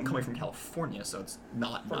 I'm coming from California, so it's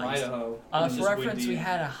not from nice. Idaho. For it's just reference, windy. we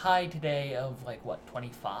had a high today of, like, what,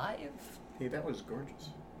 25? Hey, that was gorgeous.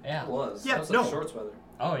 Yeah. It was. Yeah, That was like no. shorts weather.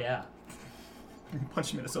 Oh, yeah. A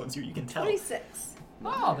bunch of Minnesotans here, you can tell. 26.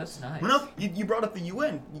 Oh, that's nice. Well, no, you brought up the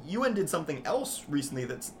UN. UN did something else recently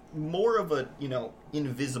that's more of a,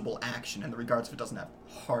 invisible action in the regards if it doesn't have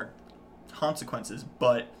hard consequences,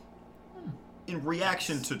 but in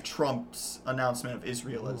reaction to Trump's announcement of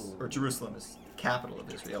Israel or Jerusalem as the capital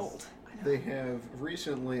of Israel. They have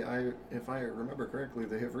recently, if I remember correctly,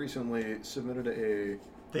 they have recently submitted a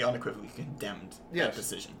They unequivocally condemned that Yes.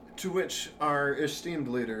 decision. to which our esteemed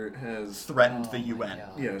leader has Threatened Oh the my UN.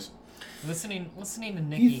 God. yes, Listening to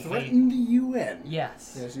Nikki He threatened the UN.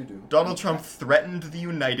 Yes. yes you do. Donald Trump threatened the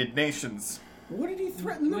United Nations. What did he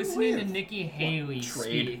threaten them Listening with? to Nikki Haley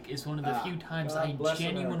trade? speak is one of the few times God I bless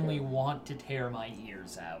genuinely America. want to tear my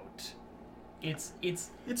ears out. It's It's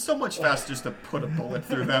so much faster just to put a bullet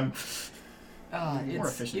through them. it's More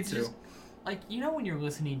efficient, it's too. just- like, you know when you're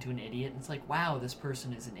listening to an idiot, and it's like, wow, this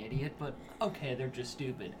person is an idiot, but okay, they're just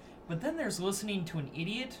stupid. But then there's listening to an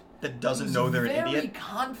idiot That doesn't who's know they're an very idiot.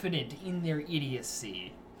 confident in their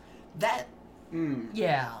idiocy. That, Mm.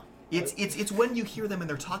 yeah. It's when you hear them and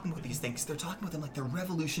they're talking about these things. They're talking about them like they're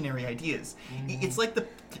revolutionary ideas. It's like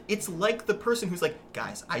the person who's like,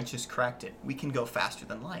 guys, I just cracked it. We can go faster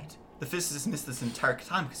than light. The physicists missed this entire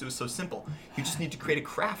time because it was so simple. You just need to create a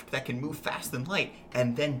craft that can move faster than light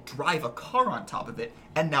and then drive a car on top of it.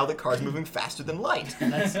 And now the car's moving faster than light.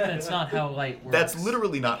 That's not how light works. That's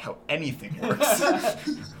literally not how anything works.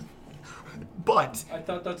 But I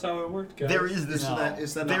thought that's how it worked, guys. there is this. No.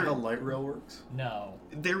 Is that there- not how light rail works? No.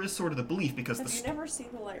 There is sort of the belief because Have you never seen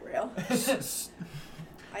the light rail? s-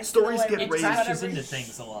 I see Stories the light get rail It raised- just about crashes every- into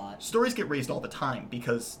things a lot. stories get raised all the time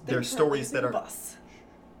because They're they're stories that currently are bus.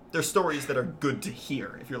 they're stories that are good to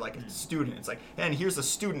hear. If you're like a student, it's like, and here's a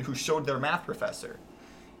student who showed their math professor.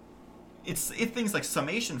 It's things like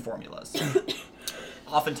summation formulas.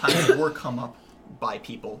 Oftentimes were come up by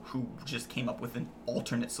people who just came up with an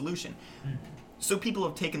alternate solution. So people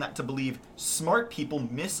have taken that to believe smart people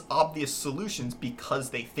miss obvious solutions because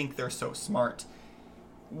they think they're so smart.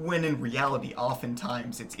 When in reality,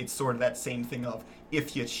 oftentimes, it's sort of that same thing of,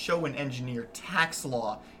 if you show an engineer tax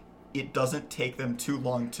law, it doesn't take them too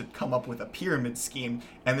long to come up with a pyramid scheme,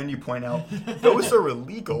 and then you point out, those are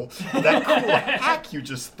illegal. That cool hack you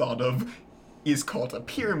just thought of is called a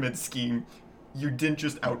pyramid scheme. You didn't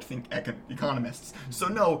just outthink economists. So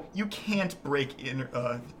no, you can't break in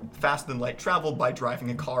faster than light travel by driving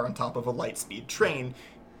a car on top of a light speed train,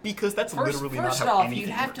 because that's literally not First how off, anything you'd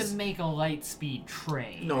have works. to make a light speed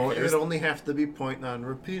train. No, There's- it'd only have to be 0.9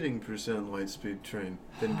 repeating percent light speed train.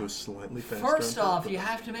 Then go slightly faster. First on top off, of you it.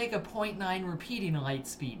 have to make a 0.9 repeating light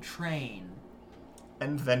speed train.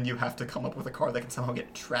 And then you have to come up with a car that can somehow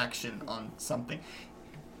get traction on something.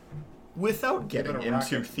 Without getting it a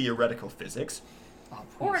into rocket. theoretical physics Oh,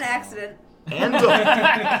 Or an please no. accident.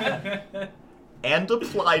 and and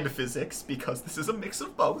applied physics, because this is a mix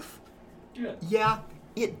of both, Yeah. yeah,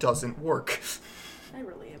 it doesn't work. I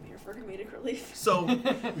really am here for comedic relief. So,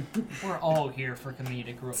 We're all here for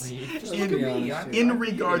comedic relief. Just In- look at me. in I'm in I'm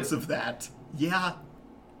regards idiot. of that, yeah,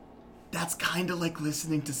 that's kind of like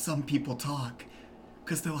listening to some people talk.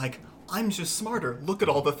 Because they're like, I'm just smarter. Look at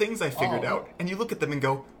all the things I figured Oh. out. And you look at them and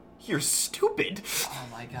go, you're stupid. Oh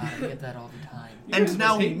my god, I get that all the time. You guys And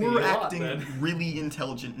now must hate me we're a lot, acting then. really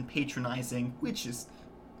intelligent and patronizing, which is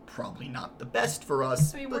probably not the best for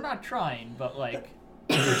us. I mean, we're but not trying, but like,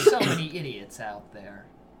 there's so many idiots out there.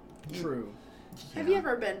 True. Have you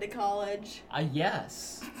ever been to college?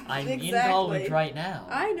 Yes, I'm in Exactly. college right now.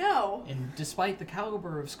 I know. And despite the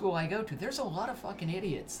caliber of school I go to, there's a lot of fucking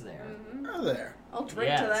idiots there. Mhm. Are there? I'll drink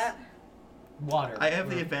Yes. to that. Water. I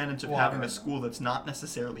have the Or advantage of water. having a school that's not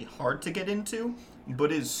necessarily hard to get into,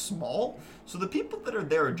 but is small. So the people that are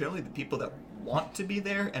there are generally the people that want to be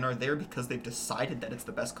there and are there because they've decided that it's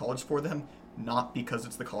the best college for them, not because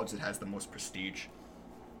it's the college that has the most prestige.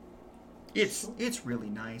 It's really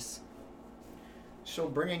nice. So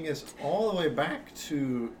bringing us all the way back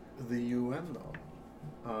to the UN,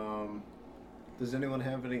 though, does anyone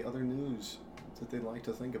have any other news that they'd like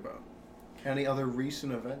to think about? Any other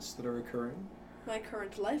recent events that are occurring? My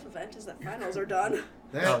current life event is that finals are done.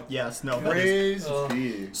 That Oh, yes, no, that is. praise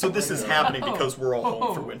be. So this is happening because we're all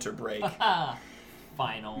home for winter break.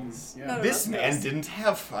 Finals. Yeah. None of This us man knows. didn't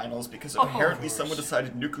have finals because Oh, apparently of someone course.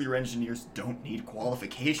 decided nuclear engineers don't need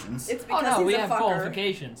qualifications. It's Oh because no, we he's a have fucker.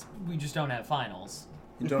 qualifications. We just don't have finals.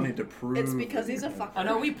 You don't need to prove. It's because that he's you a have- fucker. Oh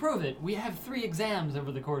no, we prove it. We have 3 exams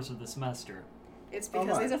over the course of the semester. It's Oh,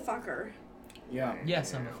 because my. he's a fucker. Yeah.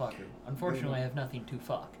 Yes, I'm a fucker. Unfortunately, I have nothing to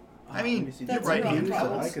fuck. I mean, Let me see. you're That's right, your own The Andrew. news that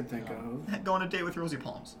problems. I could think of. Go on a date with Rosie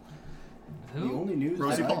Palms. The Who? only news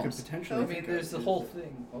Rosie that I could Palms. potentially I mean, think there's of the whole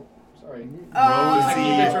thing. Oh, sorry.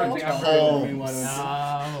 Rosie Palms.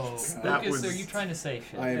 Oh, That Lucas, was- are you trying to say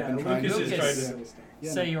shit? I have Yeah, been trying Lucas to is Lucas. trying to.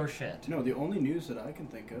 Yeah, Say your shit. No, the only news that I can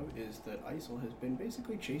think of is that ISIL has been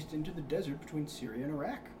basically chased into the desert between Syria and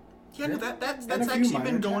Iraq. Yeah, no, that's And a few actually minor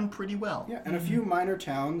been ta- going pretty well. Yeah, and a few minor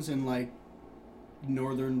towns in like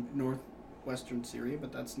northwestern Syria,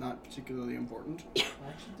 but that's not particularly important. I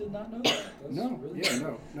actually did not know that. That's No, really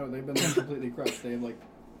yeah, no, they've been like, completely crushed. They have like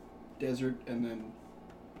desert and then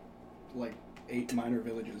like 8 minor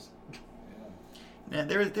villages. Yeah. And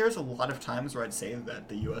there's a lot of times where I'd say that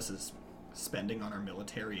the U.S.'s spending on our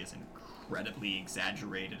military is incredibly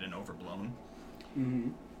exaggerated and overblown.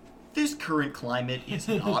 Mm-hmm. This current climate is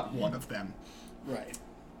not one of them. Right.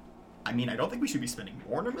 I mean, I don't think we should be spending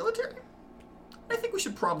more on our military. I think we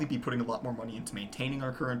should probably be putting a lot more money into maintaining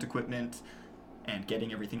our current equipment and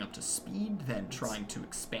getting everything up to speed than trying to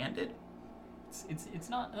expand it. It's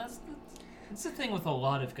not. That's the thing with a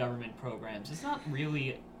lot of government programs. It's not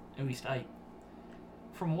really, at least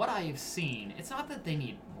from what I have seen, it's not that they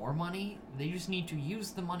need more money. They just need to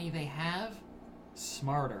use the money they have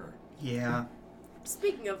smarter. Yeah.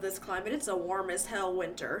 Speaking of this climate, it's a warm as hell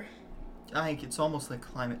winter. I think it's almost like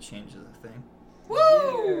climate change is a thing.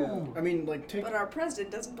 Woo! I mean, like, take. But our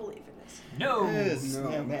president doesn't believe in this. No. No.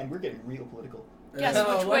 Yeah, man, we're getting real political. Guess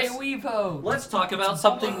No, which way let's- we vote. Let's talk about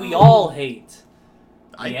something we all hate.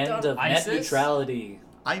 The I end of net ISIS? neutrality.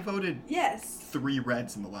 I voted Yes. 3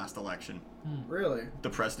 Reds in the last election. Really? The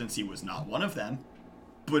presidency was not one of them,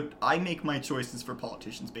 but I make my choices for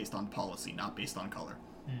politicians based on policy, not based on color.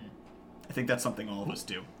 I think that's something all of us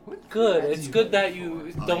do. Good. It's good that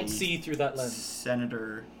you I- don't see through that lens.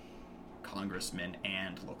 Senator, congressman,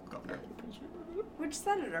 and local governor. Which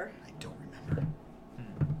senator? I don't remember.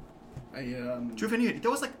 That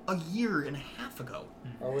was like a year and a half ago.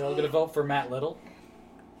 Are we all gonna vote for Matt Little?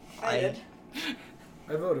 I did.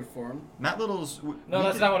 I voted for him. Matt Little's. No,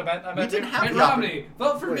 that's not what I meant. I meant didn't have Mitt the Romney.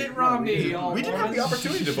 Vote for Wait, Mitt no, Romney. we didn't. all We didn't have the Mormons.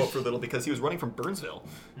 opportunity to vote for Little because he was running from Burnsville.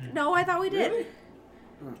 No, I thought we did. Really?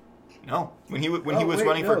 No, when he was Oh, wait,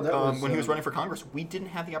 running no, for that was, when he was running for Congress, we didn't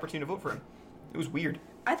have the opportunity to vote for him. It was weird.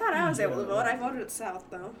 I thought I was able to vote. I voted South,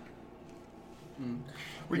 though.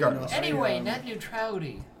 Regardless, Yeah, no, Anyway, I, net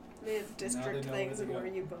neutrality. The district know things where and to where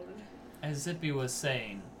go. you voted. As Zippy was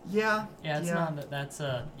saying. yeah, Yeah, it's not. That's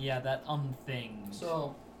that thing.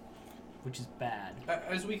 So, Which is bad.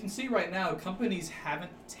 as we can see right now, companies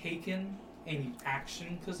haven't taken any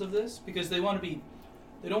action because of this, because they want to be,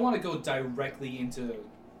 they don't want to go directly into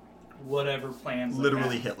whatever plans. they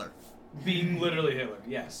literally have. Hitler. Being literally Hitler,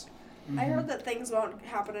 yes. I heard that things won't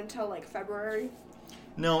happen until like February.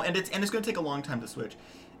 No, and it's going to take a long time to switch.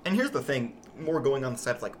 And here's the thing, more going on the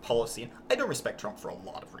side of like policy. I don't respect Trump for a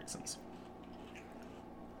lot of reasons.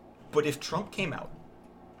 But if Trump came out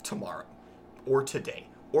tomorrow, or today,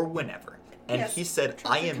 or whenever, and Yes, he said,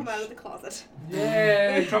 Trump "I should am," come out of the closet.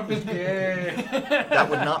 Yay! Trump is gay. that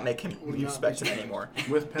would not make him Would not respected be- anymore.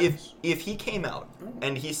 With Pence. If he came out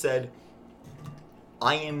and he said,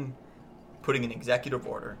 "I am putting an executive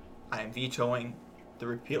order, I am vetoing the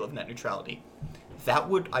repeal of net neutrality," that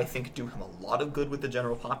would, I think, do him a lot of good with the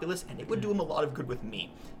general populace, and it would do him a lot of good with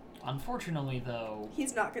me. Unfortunately, though,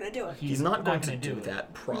 He's not gonna do it. He's not going to gonna do it. that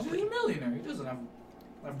He's probably. a millionaire. He doesn't have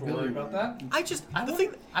to worry about that. I just I the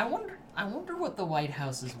wonder, thing. I wonder what the White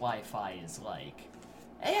House's Wi-Fi is like.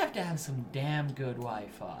 They have to have some damn good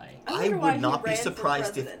Wi-Fi. I I wonder why would he not be ran for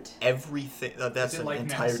surprised if president. everything. That's Is it an like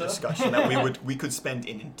entire NASA? discussion that we could spend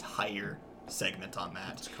an entire segment on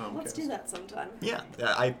that. It's Comcast. Let's do that sometime. Yeah,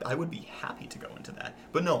 I would be happy to go into that.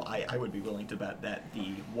 But no, I would be willing to bet that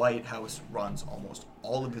the White House runs almost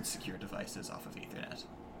all of its secure devices off of Ethernet.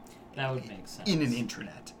 That would make sense. In an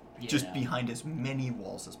intranet. Just Yeah. behind as many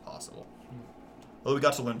walls as possible. Well, we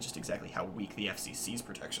got to learn just exactly how weak the FCC's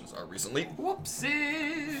protections are recently.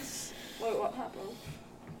 Whoopsies! Wait, what happened?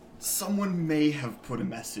 Someone may have put a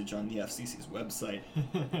message on the FCC's website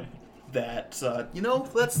that,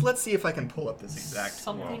 let's see if I can pull up this exact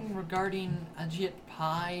Something regarding Ajit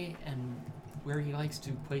Pai and where he likes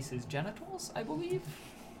to place his genitals, I believe.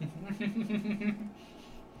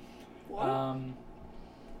 What?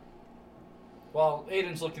 While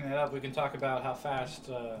Aiden's looking it up, we can talk about how fast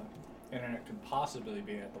internet could possibly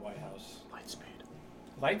be at the White House. Lightspeed.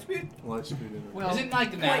 Lightspeed? Lightspeed internet. Well, Isn't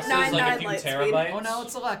like the 0.99 NASA's like a few light speed. terabytes? oh no,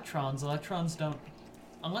 it's electrons. Electrons don't,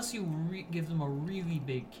 unless you give them a really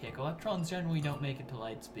big kick. Electrons generally don't make it to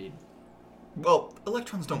light speed. Well,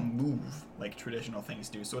 electrons don't move like traditional things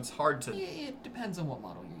do, so it's hard to... It depends on what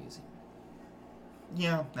model you're using.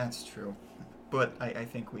 Yeah, that's true. But I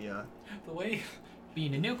think we, The way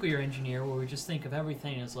Being a nuclear engineer, where we just think of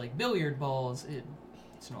everything as like billiard balls,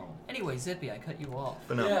 it's normal. Anyway, Zippy, I cut you off.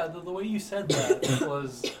 but no. yeah, the way you said that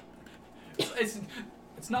was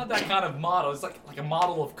it's not that kind of model. It's like a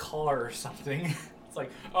model of car or something. It's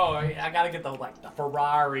like, oh, I gotta get the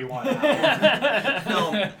Ferrari one out.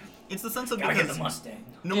 No, it's the sense of Gotta get because the Mustang.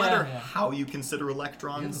 no Yeah, matter yeah. how you consider You have a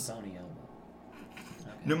electrons, bony elbow.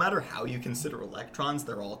 Okay. no matter how you consider electrons,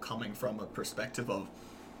 they're all coming from a perspective of,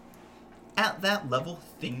 at that level,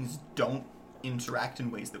 things don't interact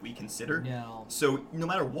in ways that we consider. No. So no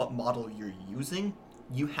matter what model you're using,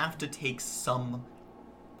 you have to take some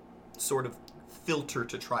sort of filter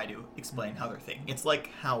to try to explain how they're thinking. It's like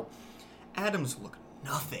how atoms look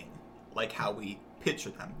nothing like how we picture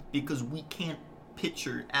them, because we can't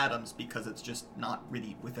picture atoms because it's just not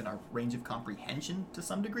really within our range of comprehension to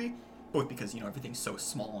some degree, both because, everything's so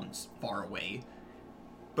small and far away,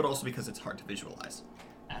 but also because it's hard to visualize.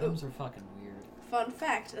 Atoms are fucking weird. Fun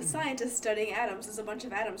fact, a scientist studying atoms is a bunch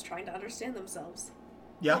of atoms trying to understand themselves.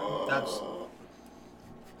 Yeah,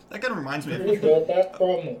 that kind of reminds me of got that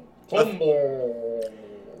from Tumblr.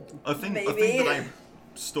 a thing Maybe. that I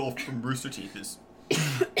stole from Rooster Teeth is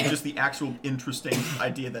just the actual interesting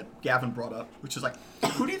idea that Gavin brought up, which is like,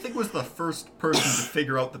 who do you think was the first person to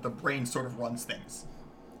figure out that the brain sort of runs things?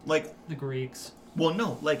 Like, The Greeks. well,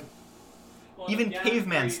 no, like, even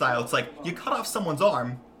caveman style, it's like, you cut off someone's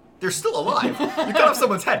arm, they're still alive. You cut off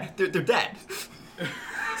someone's head, they're dead.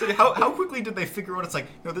 So how quickly did they figure out it's like,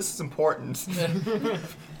 no, this is important?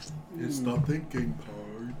 It's the thinking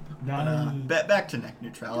part. Back to net Do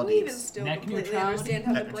neutrality. we even still Neck completely neutrality? understand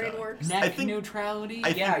how the Net brain neutrality. works? Neck I think- neutrality? I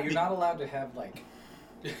Yeah, think you're not allowed to have like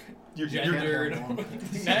You're gendered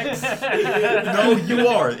necks. no, you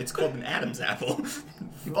are. It's called an Adam's apple.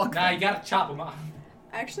 Fuck. Nah, you gotta chop them off.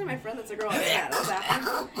 Actually, my friend that's a girl has Adam's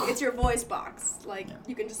apple. It's your voice box. Like, Yeah.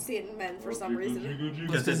 you can just see it in men for some reason.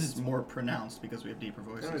 Because it's more pronounced because we have deeper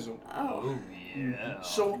voices. Anyways, Oh. Yeah.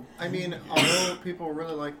 So, I mean, although people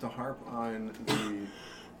really like to harp on the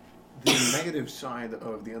negative side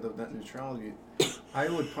of the end of net neutrality, I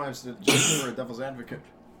would posit, just for a devil's advocate,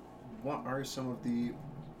 what are some of the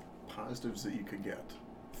positives that you could get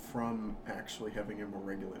from actually having a more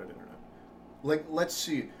regulated internet? Like, let's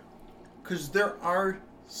see, because there are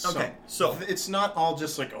some. Okay, so- it's not all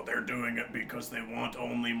just like, oh, they're doing it because they want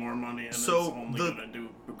only more money and So it's only the- going to do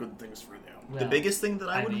good things for them. The biggest thing that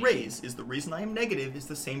I would mean- raise is the reason I am negative is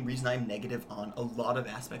the same reason I'm negative on a lot of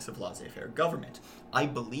aspects of laissez-faire government. I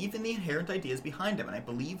believe in the inherent ideas behind them, and I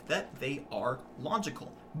believe that they are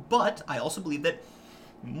logical. But I also believe that,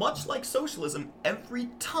 much like socialism, every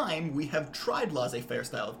time we have tried laissez-faire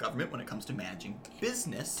style of government when it comes to managing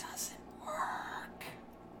business, Doesn't work.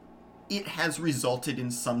 it has resulted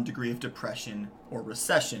in some degree of depression or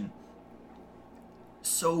recession.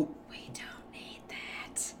 So We don't need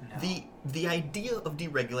that. the idea of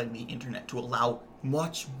deregulating the internet to allow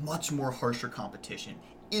much more harsher competition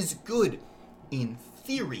is good in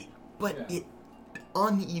theory, but Yeah. it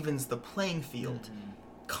unevens the playing field.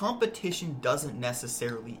 Competition doesn't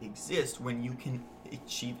necessarily exist when you can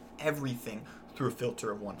achieve everything through a filter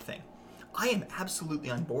of one thing. I am absolutely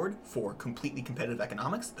on board for completely competitive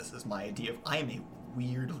economics. This is my idea of, I am a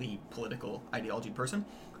weirdly political ideology person.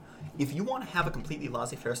 If you want to have a completely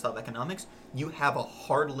laissez-faire style of economics, you have a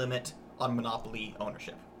hard limit on monopoly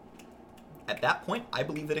ownership. At that point, I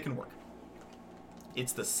believe that it can work.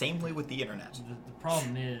 It's the same way with the internet. The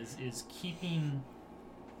problem is keeping,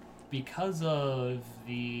 because of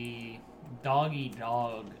the dog eat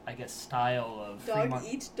dog, I guess, style of free Dog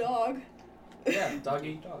market. eat dog. Yeah, dog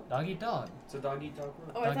eat dog. Dog eat dog. It's a dog eat dog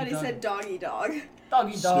world. Oh, I thought he Doggy said doggy dog.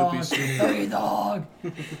 Dog eat dog. Snoopy, Dog eat dog.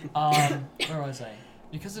 Where was I?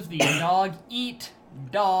 Because of the dog eat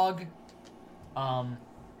dog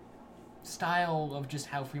style of just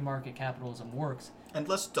how free market capitalism works. And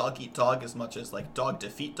less dog eat dog as much as like dog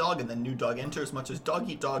defeat dog and then new dog enter as much as dog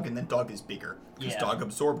eat dog and then dog is bigger. Because Yeah. dog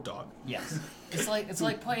absorb dog. Yes. It's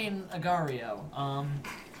like playing Agario.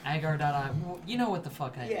 Agar.I. Well, you know what the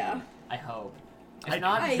fuck I Yeah. mean. I hope. If I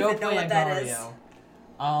not, I go even know play what that is.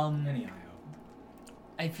 Agario. Any IO.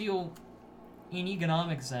 I feel in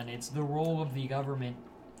economics then it's the role of the government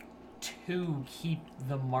to keep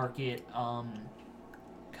the market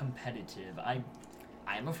competitive.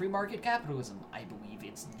 I'm a free market capitalism. I believe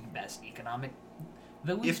it's the best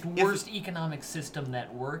the least If- worst economic system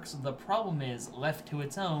that works. The problem is, left to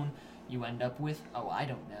its own, you end up with, I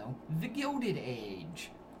don't know, the Gilded Age,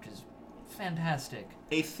 which is fantastic.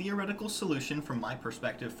 A theoretical solution from my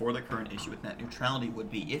perspective for the current issue with net neutrality would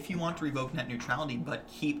be, if you want to revoke net neutrality but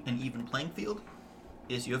keep an even playing field,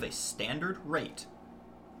 is you have a standard rate,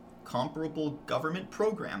 comparable government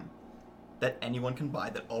program that anyone can buy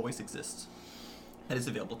that always exists, that is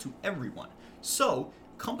available to everyone. So,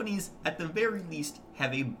 companies at the very least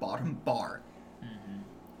have a bottom bar.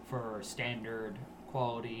 For standard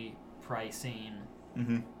quality pricing.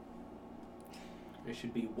 Mm-hmm. It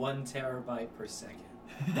should be 1 terabyte per second.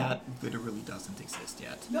 That literally doesn't exist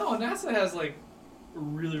yet. No, NASA has like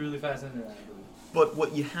really, really fast internet, I believe. But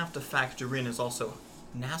what you have to factor in is also,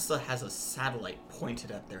 NASA has a satellite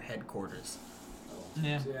pointed at their headquarters.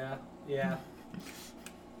 Yeah. Yeah.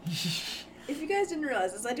 If you guys didn't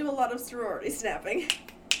realize this, I do a lot of sorority snapping.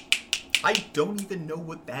 I don't even know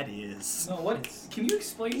what that is. No, what? Can you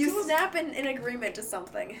explain You to us? snap in agreement to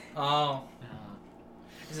something. Oh.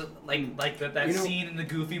 Is it like that You know- scene in the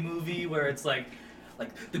Goofy movie where it's like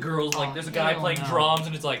the girls like Oh, there's a guy hell playing no. drums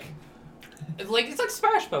and it's like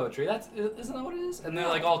smash poetry. Isn't that what it is? And they're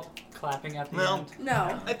like all clapping at the Well, end.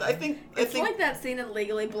 No. I think It's like that scene in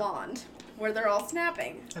Legally Blonde, where they're all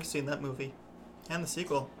snapping. I've seen that movie. And the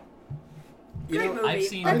sequel. You Great know, movie. I've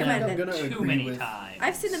seen Recommend them it. I'm gonna too agree many with- times.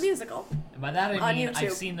 I've seen the musical. And by that I on mean YouTube.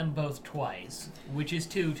 I've seen them both twice, which is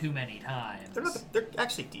too many times. They're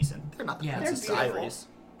actually decent. They're not the Yeah. Princess They're beautiful. Diaries.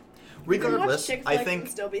 You can watch Regardless, chick I flicks and think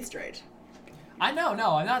still be straight. I know,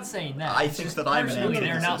 no, I'm not saying that. I It's think just that I'm an personally,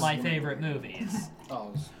 they're not anti-racist. my favorite movies.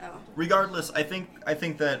 Oh, Oh. regardless, I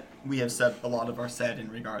think that we have said a lot of our said in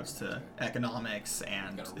regards to economics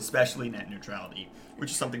and especially net neutrality, which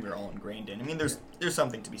is something we're all ingrained in. I mean, there's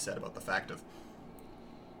something to be said about the fact of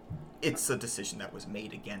it's a decision that was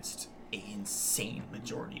made against an insane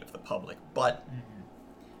majority of the public, but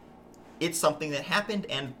it's something that happened,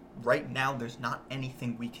 and right now there's not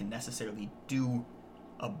anything we can necessarily do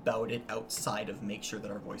about it outside of make sure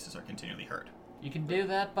that our voices are continually heard. You can do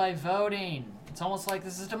that by voting. It's almost like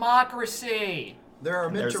this is democracy. There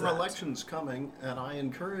are There's midterm that. elections coming, and I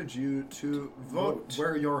encourage you to vote Vote.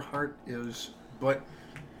 where your heart is. But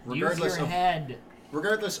Use regardless your of head.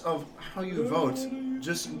 regardless of how you vote,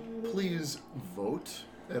 just please vote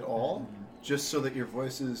at all, just so that your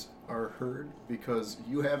voices are heard. Because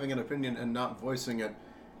you having an opinion and not voicing it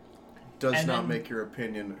does And not then- make your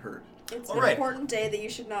opinion heard. It's All an right. important day that you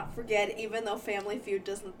should not forget, even though Family Feud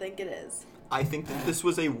doesn't think it is. I think that this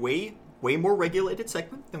was a way more regulated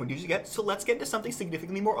segment than we usually get, so let's get into something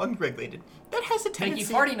significantly more unregulated. That has a Making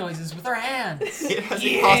tendency... farty noises with our hands. It has a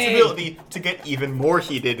Yay! possibility to get even more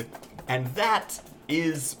heated, and that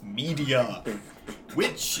is media.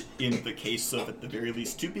 Which, in the case of, at the very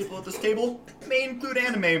least, two people at this table, may include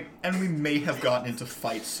anime, and we may have gotten into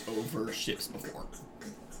fights over ships before.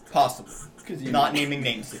 Possibly. Not naming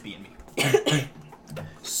names, Zippy and me.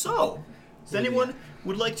 So, does anyone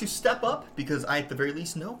would like to step up, because I at the very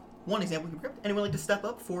least know one example we can bring up. Anyone like to step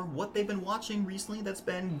up for what they've been watching recently that's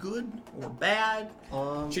been good or bad?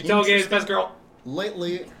 Chitell Gay is best girl.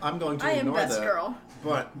 Lately, I'm going to I am ignore best that. girl.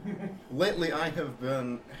 But lately, I have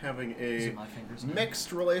been having a Using my fingers now.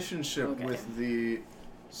 mixed relationship Okay. with the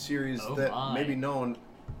series Oh that my. may be known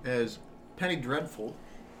as Penny Dreadful.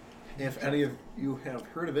 If any of you have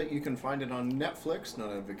heard of it, you can find it on Netflix.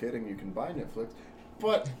 Not advocating you can buy Netflix,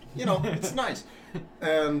 but you know it's nice.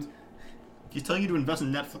 And He's telling you to invest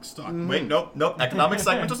in Netflix stock. Mhm. Wait, nope. Economic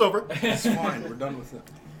segment is over. it's fine. We're done with it.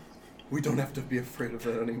 We don't have to be afraid of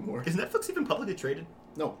it anymore. Is Netflix even publicly traded?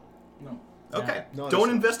 No, No. Okay. No, it Don't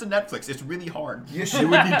isn't. invest in Netflix. It's really hard. You should- You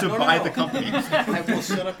would need to No, no, buy no. the company. I will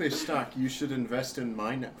set up a stock. You should invest in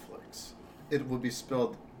my Netflix. It will be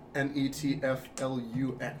spelled Netflux.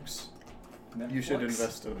 You should Netflix?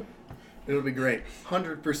 invest in it. It'll be great.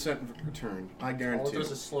 100% return. I All guarantee it does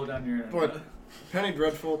it. is slow down your internet. But Penny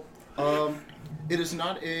Dreadful, it is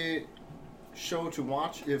not a show to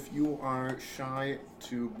watch if you are shy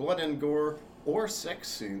to blood and gore or sex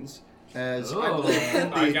scenes, as I Oh. believe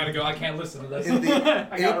in I the, gotta go. I can't listen to this. in the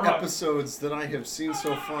I 8 gotta run. episodes that I have seen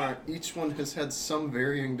so far, each one has had some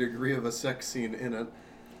varying degree of a sex scene in it.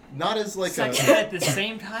 Not as like Sex a... at the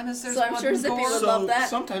same time as there's So I'm blood sure and Zippy gore? would So- love that.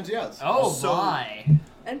 Sometimes, yes. Oh So- my.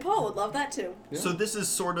 And Paul would love that too. Yeah. So this is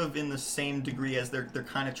sort of in the same degree as they're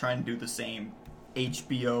kind of trying to do the same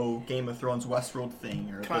HBO Game of Thrones Westworld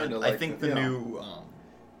thing, or Kinda I like think that, the yeah. new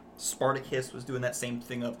Spartacus was doing that same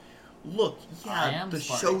thing of, look, I yeah, am the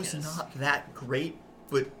show's Spartacus. not that great,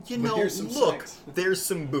 but you But know, here's some look, sex. there's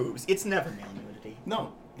some boobs. It's never male nudity.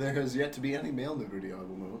 No, there has yet to be any male nudity, I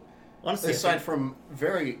will note. Honestly, I Aside think from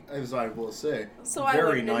very, as I will say, So I very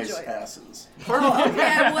wouldn't nice enjoy it. asses. part of Okay,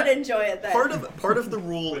 I would enjoy it then. part of the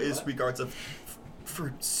rule is regards of,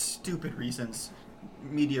 for stupid reasons,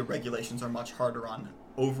 media regulations are much harder on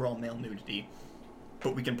overall male nudity,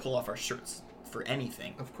 but we can pull off our shirts for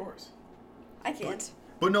anything. Of course. I can't.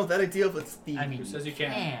 But no, that idea of it's the I mean, Who says you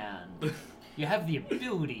can't? You have the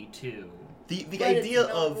ability to. the But idea it's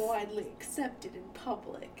not of widely accepted in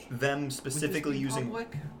public. them Would this specifically be using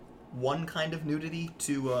public? one kind of nudity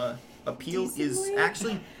to appeal is Decently?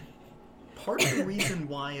 actually part of the reason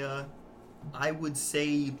why I would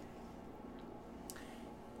say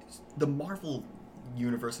the Marvel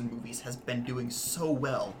universe in movies has been doing so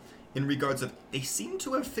well in regards of they seem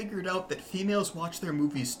to have figured out that females watch their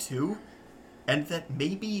movies too, and that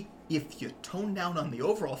maybe if you tone down on the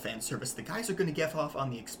overall fan service, the guys are going to get off on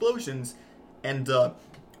the explosions, and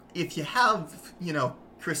if you have, you know,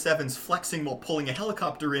 Chris Evans flexing while pulling a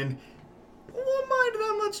helicopter in, won't mind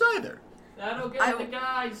that much either. That'll get I- the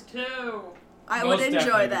guys too. I Most would enjoy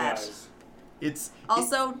definitely, that. guys. It's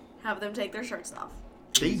Also, have them take their shirts off.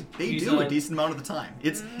 they He's do a a- decent amount of the time.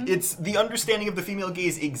 It's the understanding of the female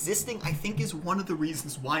gaze existing. I think is one of the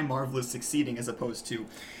reasons why Marvel is succeeding, as opposed to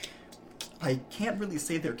I can't really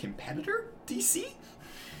say their competitor DC.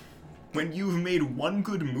 When you've made one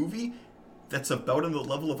good movie, that's about on the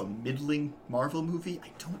level of a middling Marvel movie, I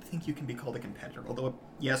don't think you can be called a competitor. Although,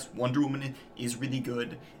 yes, Wonder Woman is really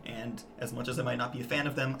good, and as much as I might not be a fan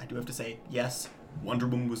of them, I do have to say, yes, Wonder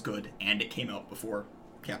Woman was good, and it came out before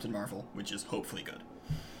Captain Marvel, which is hopefully good.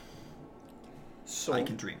 So I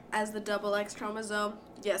can dream. As the double X chromosome,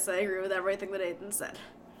 yes, I agree with everything that Aiden said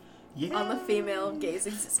Yeah. on the female gaze So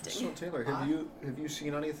existing. Taylor, have you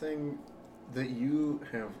seen anything that you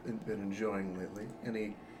have been enjoying lately?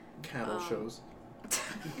 Any cattle shows?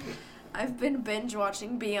 I've been binge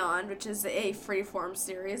watching Beyond, which is a freeform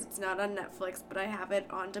series. It's not on Netflix, but I have it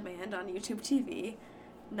on demand on YouTube TV.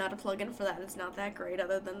 Not a plug-in for that. It's not that great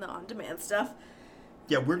other than the on-demand stuff.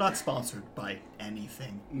 Yeah, we're not sponsored by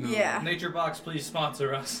anything. No. Yeah. Nature Box, please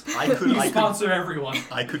sponsor us. I Sponsor everyone.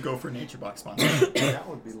 could go for Nature Box sponsorship. That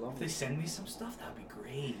would be If they lovely. send me some stuff, that'd be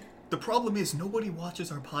great. The problem is nobody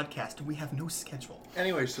watches our podcast and we have no schedule.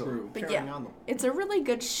 Anyway, so True. But carrying yeah. on though. It's a really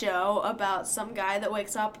good show about some guy that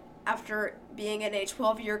wakes up after being in a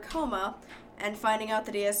 12-year coma and finding out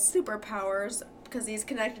that he has superpowers because he's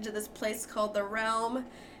connected to this place called the Realm.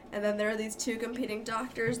 And then there are these two competing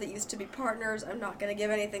doctors that used to be partners. I'm not going to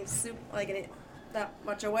give anything that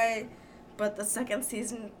much away. But the second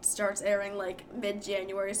season starts airing like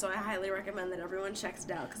mid-January, so I highly recommend that everyone checks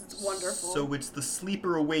it out because it's wonderful. So it's the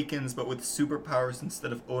Sleeper Awakens, but with superpowers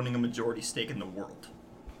instead of owning a majority stake in the world.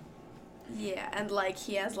 Yeah, and like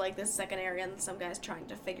he has like this second area, and some guy's trying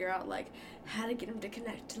to figure out like how to get him to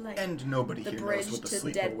connect to like And nobody The here bridge knows what the to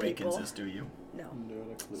Sleeper dead Awakens people. is, do you? no.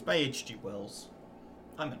 It's by H.G. Wells.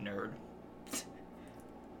 I'm a nerd.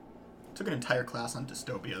 Took an entire class on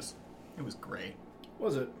dystopias. It was great.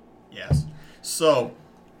 Was it? Yes. So,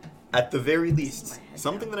 at the very my least, head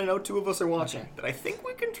something that I know two of us are watching that I think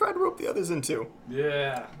we can try to rope the others into.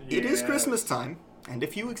 Yeah. It is Christmas time, and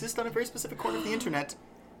if you exist on a very specific corner of the internet,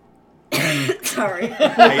 Sorry.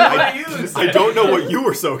 I don't know what you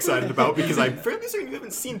were so excited about because I'm fairly certain you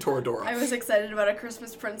haven't seen Toradora. I was excited about A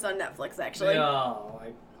Christmas Prince on Netflix, actually. No,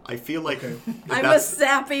 I feel like I'm a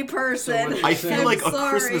sappy person. So I feel I'm like A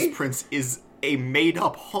sorry. Christmas Prince is a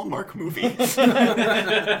made-up Hallmark movie. It's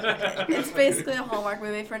basically a Hallmark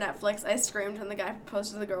movie for Netflix. I screamed when the guy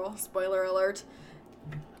proposed to the girl. Spoiler alert.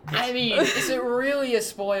 I mean, is it really a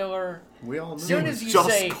spoiler? We all know. Soon as you just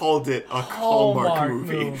say called it a Hallmark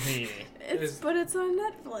movie. But it's on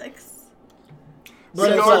Netflix.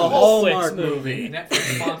 But it's a Regardless. Hallmark movie.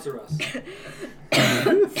 Netflix sponsor us.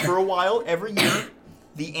 For a while, every year,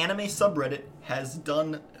 the anime subreddit has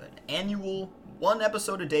done an annual 1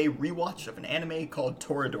 episode a day rewatch of an anime called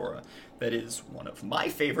Toradora. That is one of my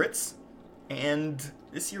favorites. And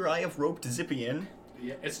this year I have roped Zippy in.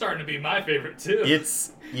 Yeah, it's starting to be my favorite too.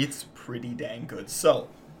 It's pretty dang good. So,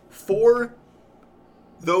 for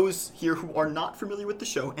those here who are not familiar with the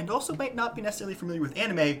show and also might not be necessarily familiar with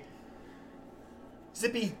anime,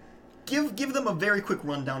 Zippy, give them a very quick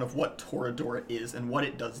rundown of what Toradora is and what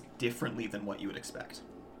it does differently than what you would expect.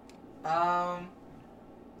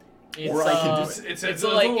 It's, Or I can do it. It's It's a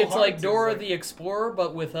little like hard to Dora like- the Explorer,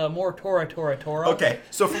 but with more Tora. Okay,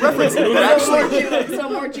 so for reference, that actually So a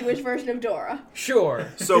more Jewish version of Dora. Sure.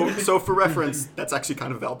 so for reference, that's actually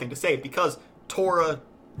kind of a valid thing to say because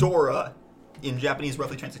Toradora in Japanese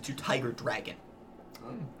roughly translates to tiger dragon,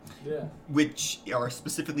 Yeah. which are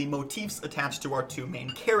specifically motifs attached to our two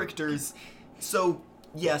main characters. So,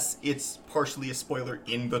 yes, it's partially a spoiler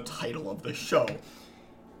in the title of the show.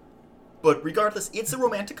 But regardless, it's a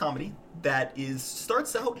romantic comedy that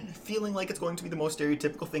starts out feeling like it's going to be the most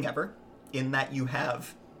stereotypical thing ever, in that you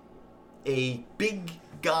have a big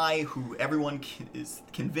guy who everyone is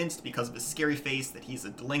convinced because of his scary face that he's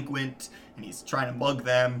a delinquent and he's trying to mug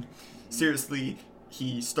them. Seriously,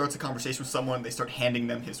 he starts a conversation with someone, they start handing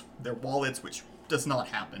them their wallets, which does not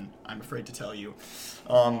happen, I'm afraid to tell you.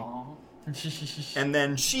 And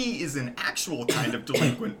then she is an actual kind of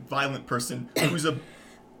delinquent, violent person who's about,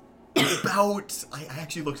 I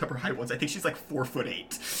actually looked up her height once, I think she's like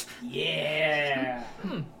 4'8". Yeah.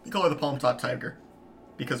 We call her the Palm Top Tiger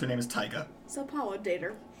because her name is Taiga. So Paul would date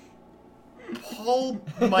her. Paul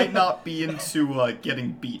might not be into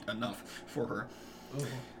getting beat enough for her.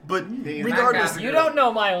 But Hey, regardless, that You don't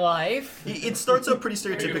know my life. it starts out pretty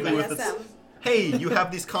stereotypically with this. BDSM. Hey, you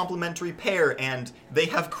have this complementary pair, and they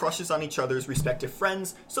have crushes on each other's respective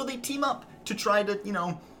friends, so they team up to try to,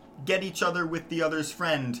 get each other with the other's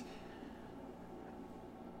friend.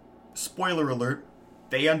 Spoiler alert,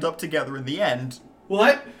 they end up together in the end.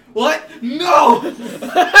 What? No!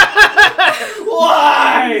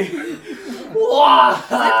 Why? Why?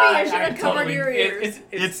 Zippy, you should have covered your ears.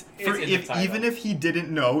 It's for in the if title. even if he didn't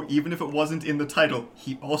know, even if it wasn't in the title,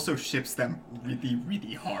 he also ships them really,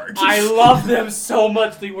 really hard. I love them so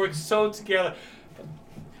much. They work so together.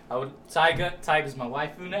 Taiga's my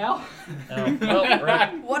waifu now. Oh, well,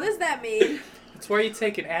 right. What does that mean? It's where you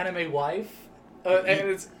take an anime wife, and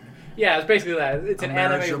it's basically that. It's A an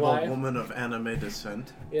anime marriageable wife. woman of anime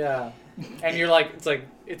descent. Yeah, and you're like,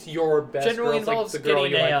 it's your best Generally girl. It's like involves the girl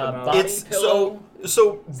getting you a, like the most. body It's pillow. so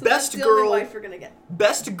So best that's the only girl. wife you're gonna get.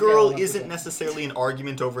 Best girl Yeah, isn't 100%. necessarily an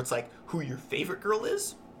argument over it's like who your favorite girl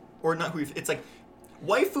is, or not who. It's like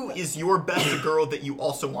waifu is your best girl that you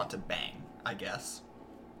also want to bang, I guess.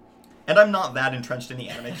 And I'm not that entrenched in the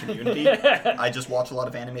anime community. I just watch a lot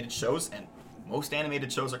of animated shows, and most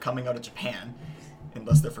animated shows are coming out of Japan,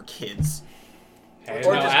 unless they're for kids. Hey,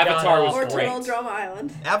 Or no, just Avatar got was Or great. Turtle Drama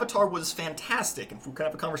Island. Avatar was fantastic, and we can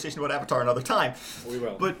have a conversation about Avatar another time. We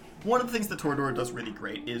will. But one of the things that Toradora does really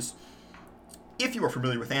great is, if you are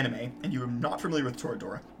familiar with anime and you are not familiar with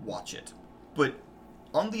Toradora, watch it. But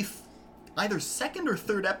on the either second or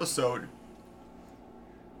third episode,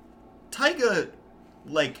 Taiga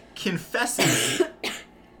confesses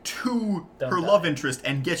to Don't her die. love interest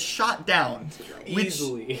and gets shot down, which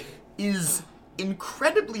Easily. is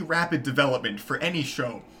incredibly rapid development for any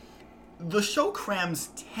show. The show crams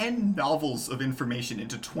 10 novels of information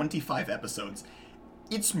into 25 episodes.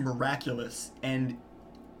 It's miraculous, and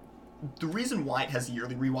the reason why it has a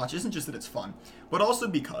yearly rewatch isn't just that it's fun, but also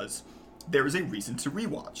because there is a reason to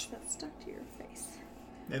rewatch. That's stuck to your face.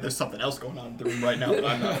 Yeah, there's something else going on in the room right now that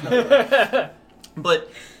I'm not familiar with.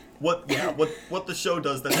 But what the show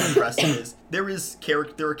does that's impressive is there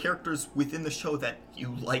are characters within the show that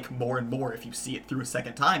you like more and more if you see it through a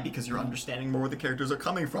second time because you're understanding more where the characters are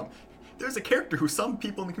coming from. There's a character who some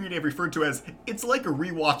people in the community have referred to as it's like a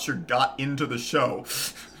rewatcher got into the show.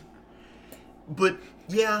 But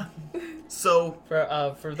yeah, so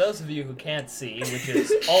For those of you who can't see, which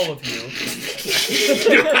is all of you,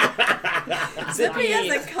 Zippy has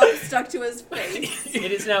a cup stuck to his face.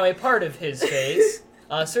 it is now a part of his face,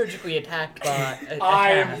 surgically attacked by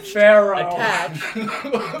I'm Pharaoh.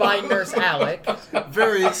 attached by Nurse Alec.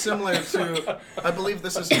 Very similar to, I believe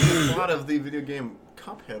this is the plot of the video game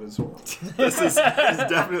Cuphead as well. this is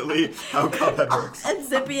definitely how Cuphead works. And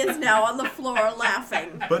Zippy is now on the floor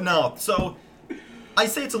laughing. But no, so I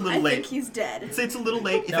say it's a I little late. think he's dead. Say it's a little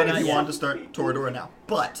late if No, any of not you yet. wanted to start Toradora now.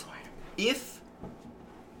 But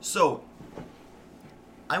so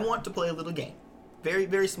I want to play a little game. Very,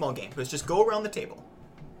 very small game. Let's just go around the table.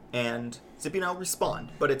 And Zippy and I will respond.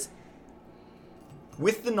 But it's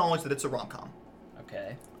with the knowledge that it's a rom-com.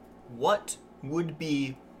 Okay. What would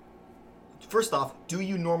be... First off, do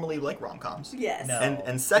you normally like rom-coms? Yes. No.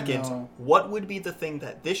 And second, No. what would be the thing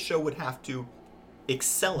that this show would have to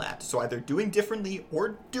excel at? So either doing differently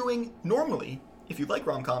or doing normally, if you like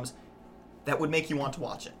rom-coms, that would make you want to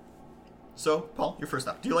watch it. So, Paul, you're first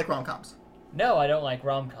up. Do you like rom-coms? No, I don't like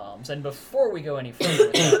rom-coms. And before we go any further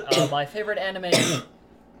with that, my favorite anime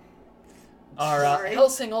are Sorry.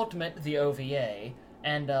 Hellsing Ultimate, the OVA,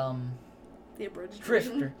 and The abridged Drifter,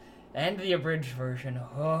 version. and the abridged version.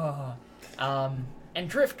 Oh. And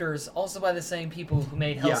Drifters, also by the same people who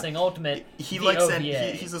made Yeah. Hellsing Ultimate, He the likes OVA.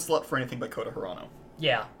 he's a slut for anything but Kota Hirano.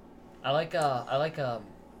 Yeah, I like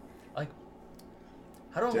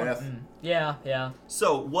how do I want? Death. Yeah.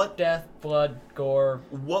 So what Death, blood, gore,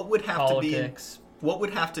 would have politics. to be what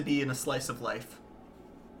would have to be in a slice of life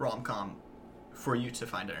rom-com for you to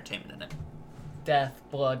find entertainment in it? Death,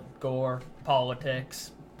 blood, gore,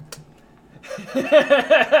 politics.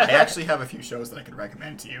 I actually have a few shows that I could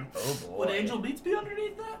recommend to you. Oh boy. Would Angel Beats be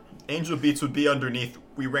underneath that? Angel Beats would be underneath.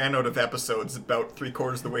 We ran out of episodes about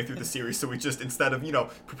 3/4 of the way through the series, so we just, instead of,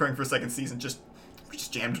 preparing for a second season, we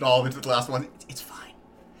just jammed it all into the last one. It's fine.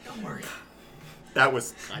 Don't worry. That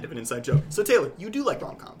was kind of an inside joke. So Taylor, you do like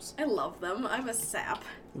rom-coms. I love them. I'm a sap.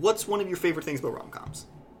 What's one of your favorite things about rom-coms?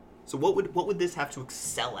 So what would this have to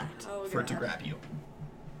excel at Oh, for it to God. grab you?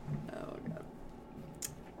 Oh god.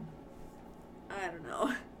 I don't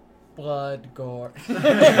know. Blood, gore. No.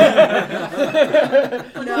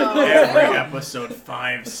 Every episode,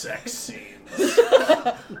 5 sex scenes.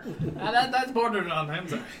 That's bordering on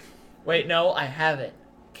hentai. Wait, no, I have it.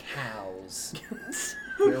 Cows.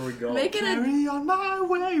 There we go. Make it a Carry on my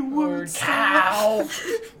wayward son. Cow.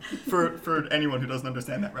 For anyone who doesn't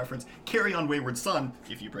understand that reference, Carry On Wayward Son,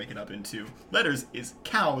 if you break it up into letters, is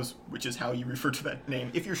cows, which is how you refer to that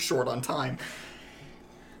name if you're short on time.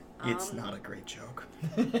 It's not a great joke.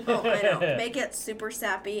 oh, I know. Make it super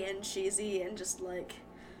sappy and cheesy and just make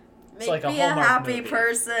like a me a Hallmark happy movie.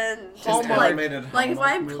 person. Just Hallmark. like, Animated like if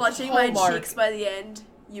Hallmark I'm movie. clutching my Hallmark. cheeks by the end,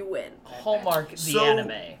 you win. Hallmark the So-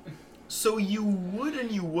 anime. So you would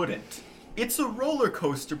and you wouldn't. It's a roller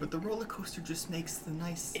coaster, but the roller coaster just makes the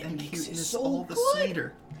nice and makes it cuteness so all the good.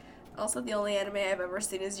 sweeter. Also, the only anime I've ever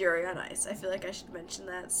seen is Yuri on Ice. I feel like I should mention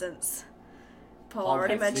that since Paul I've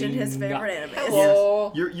already mentioned his seen favorite nothing. animes.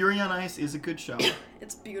 Hello. Yuri on Ice is a good show.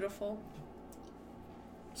 It's beautiful.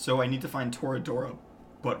 So I need to find Toradora,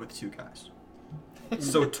 but with 2 guys.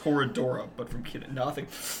 So Toradora, but from Kid Nothing.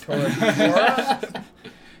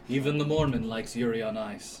 Even the Mormon likes Yuri on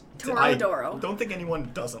Ice. I Toradoro. don't think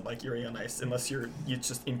anyone doesn't like Yuri on Ice unless you're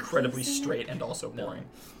just incredibly straight and also No. boring.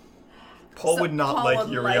 Paul So would not Paul like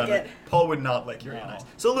wouldn't Yuri like on it. Ice. Paul would not like Yuri on No. Ice.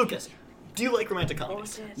 So Lucas, do you like romantic Oh,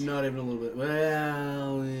 comedies? shit. Not even a little bit.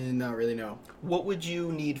 Well, not really. No. What would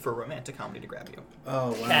you need for romantic comedy to grab you?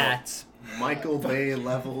 Oh wow. Cats. Michael Bay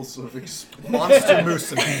levels of Monster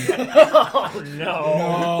Musume. Oh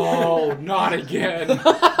no. No, not again.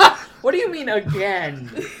 What do you mean again?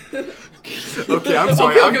 Okay, I'm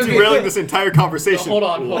sorry. I'm Okay. derailing this entire conversation. Hold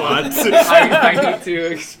on. What? I need to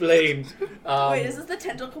explain. Wait, is this the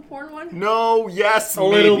tentacle porn one? No, yes, a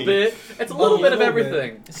little maybe. bit. It's a little bit of little bit.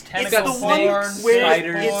 everything. It's It's tentacle the one porn, where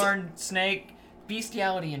spider it's- porn, snake,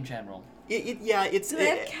 bestiality in general. Yeah, it's. Do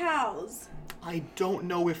they have cows? I don't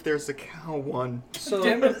know if there's a cow one. So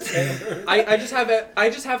I just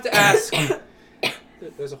have to ask.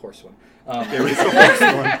 There's a horse one. There is a horse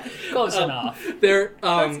one. Close enough. There,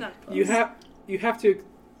 That's not you close. have to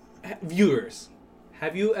viewers.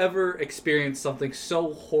 Have you ever experienced something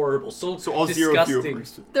so horrible, so So all 0 disgusting?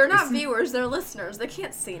 viewers. They're not viewers, they're listeners. They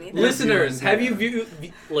can't see anything. Listeners, viewing, have you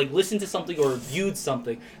listened to something or viewed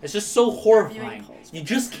something? It's just so horrifying. polls. You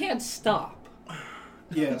just can't stop.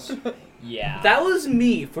 Yes. Yeah. That was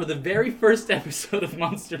me for the very first episode of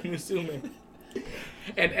Monster Musume.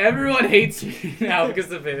 And everyone hates me now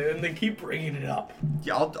because of it, and they keep bringing it up.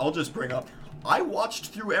 Yeah, I'll just bring up. I watched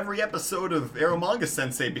through every episode of Eromanga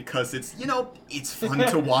Sensei because it's fun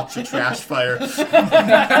to watch a trash fire.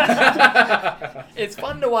 It's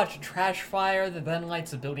fun to watch a trash fire that then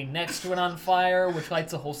lights a building next to it on fire, which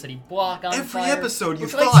lights a whole city block on Every fire. episode you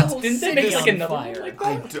which lights thought. a whole Didn't they city make like on another one fire. like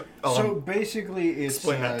I that? do, So basically, it's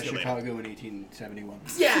Explain that to you later. Chicago in 1871.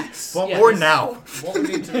 Yes. But yes. Or now. What would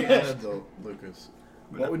need to be added though, Lucas?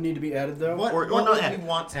 What would need to be added though? What, Or what not would added. we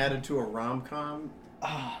want added to a rom-com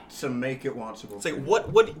to make it watchable? It's like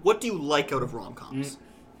what do you like out of rom-coms?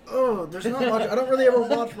 Oh, there's not much. I don't really ever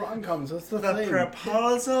watch rom-coms. That's the thing.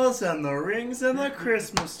 proposals and the rings and the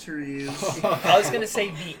Christmas trees. I was gonna say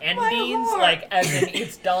the endings, whore. like as in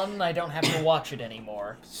it's done, I don't have to watch it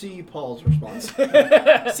anymore. See Paul's response. See,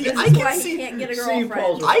 This I is can why he see. can't get a see girlfriend.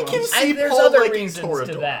 Paul's I can response. see And there's Paul other liking reasons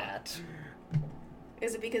to Toradora. that.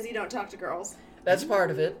 Is it because you don't talk to girls? That's part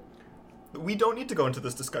of it. We don't need to go into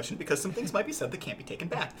this discussion because some things might be said that can't be taken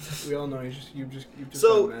back. We all know you've just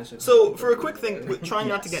So, got massive. for a quick thing, with trying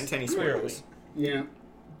not to get into any spoilers, Yeah.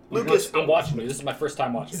 Lucas, I'm watching it. This is my first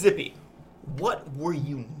time watching it. Zippy, what were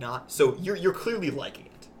you not? So you're clearly liking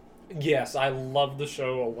it. Yes, I love the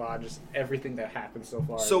show a lot. Just everything that happened so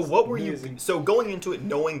far. So is what were amazing. you? So going into it,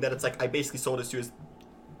 knowing that it's like I basically sold this to you as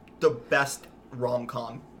the best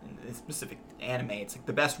rom-com, in specific anime. It's like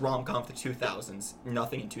the best rom-com of the 2000s.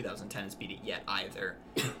 Nothing in 2010 has beat it yet either.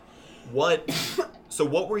 So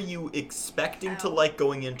what were you expecting to like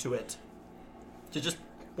going into it?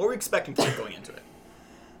 What were you expecting to like going into it?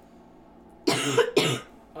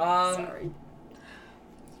 Sorry.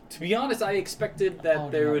 To be honest, I expected that Oh,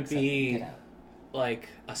 there no, would except- be get out. like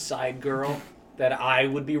a side girl that I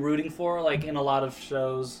would be rooting for, like in a lot of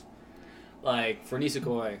shows. Like for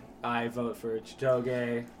Nisekoi, I vote for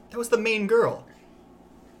Chitoge. That was the main girl.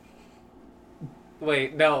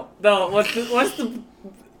 Wait, no. What's the?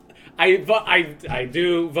 I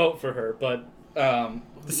do vote for her, but The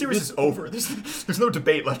series is over. There's no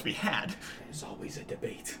debate left to be had. There's always a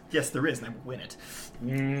debate. Yes, there is, and I will win it.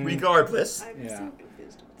 Mm, Regardless, I'm Yeah. so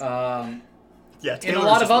confused. yeah. in a Taylor's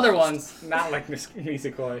lot of just other lost. ones, not like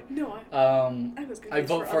Nisekoi. No, I was confused I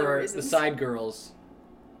vote for, other for the reasons. side girls,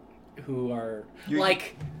 who are You-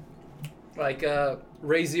 like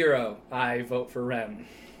Ray Zero. I vote for Rem.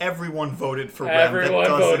 Everyone voted for Rem. That Everyone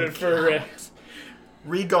doesn't voted for count. Rem.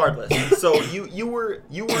 Regardless, so you were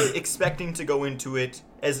expecting to go into it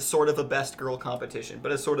as sort of a best girl competition,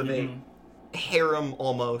 but as sort of Mhm. a harem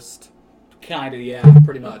almost. Kinda, yeah,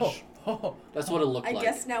 pretty much. Oh, That's what it looked I like.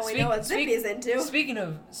 guess now we Speak- know what speak- Zippy's into. Speaking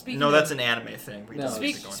of No, that's an anime thing. We No. don't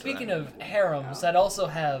need to go into speaking that. of harems that also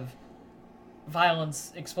have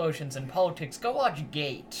violence, explosions, and politics, go watch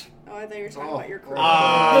Gate. Oh, I thought you were talking Oh. about your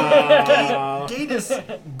crew. Gate is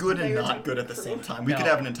good and They were not talking good at the crew. same time. We No. could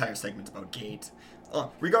have an entire segment about Gate.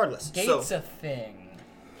 Regardless, Gate's so a thing.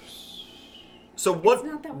 So It's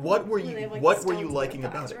not that what one were where they you have, like, what the were you stones liking in their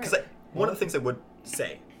about thighs, it? Because right? one of the things I would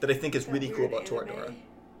say that I think is That really cool weird about anime. Toradora.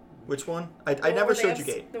 Which one? I The one never where they showed have you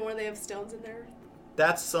Gate. The one where they have stones in there.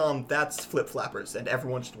 That's Flip Flappers, and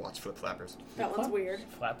everyone should watch Flip Flappers. That one's weird.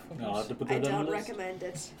 Flap. No, I'll have to put I that on don't the list. recommend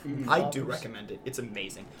it. I do Flappers. recommend it. It's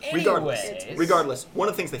amazing. Anyways. Regardless, one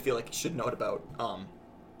of the things I feel like you should note about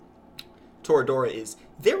Toradora is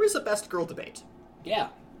there is a best girl debate. Yeah.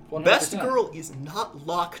 100%. Best girl is not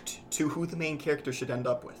locked to who the main character should end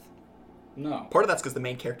up with. No. Part of that's because the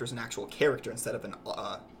main character is an actual character instead of an,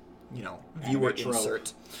 viewer Anime trope.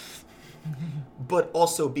 insert. But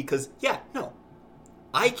also because,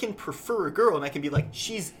 I can prefer a girl and I can be like,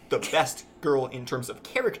 she's the best girl in terms of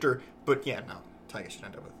character, but Taiga should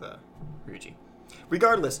end up with Ryuji.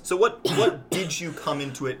 Regardless, so what did you come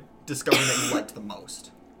into it discovering that you liked the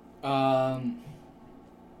most?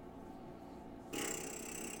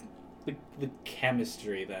 The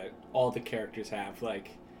chemistry that all the characters have, like,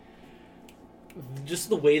 just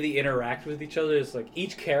the way they interact with each other is like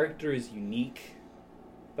each character is unique,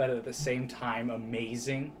 but at the same time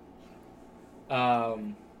amazing.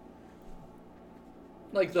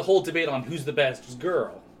 Like the whole debate on who's the best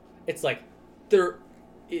girl. It's like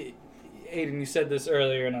Aiden, you said this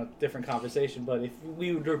earlier in a different conversation, but if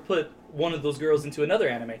we were to put one of those girls into another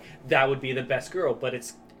anime, that would be the best girl. But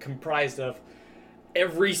it's comprised of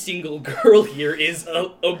every single girl here is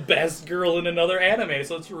a best girl in another anime,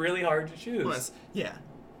 so it's really hard to choose. Well, yeah.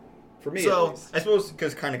 For me, at So, least. I suppose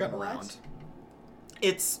because kind of got What? around.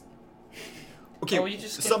 It's... Okay, Oh, you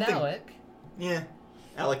just skipped something... Alec. Yeah.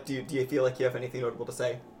 Alec, do you feel like you have anything notable to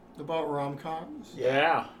say? About rom-coms?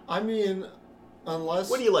 Yeah. I mean, unless...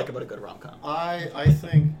 What do you like about a good rom-com? I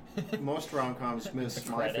think most rom-coms miss The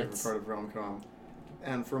my favorite credits. part of rom-com.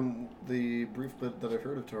 And from the brief bit that I've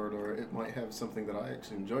heard of Toradora, it might have something that I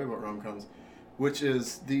actually enjoy about rom-coms, which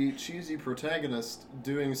is the cheesy protagonist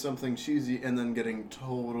doing something cheesy and then getting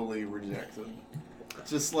totally rejected.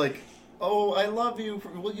 Just like, oh, I love you,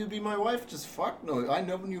 will you be my wife? Just fuck no, I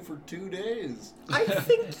known you for 2 days. I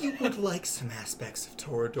think you would like some aspects of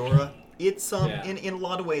Toradora. It's, Yeah. in a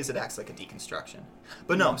lot of ways, it acts like a deconstruction.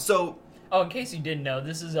 But no, so... Oh, in case you didn't know,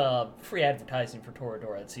 this is free advertising for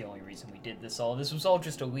Toradora. That's the only reason we did this all. This was all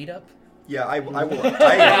just a lead up. Yeah, I will. Okay,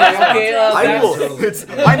 I will. that's-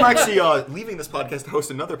 I'm actually leaving this podcast to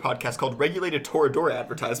host another podcast called Regulated Toradora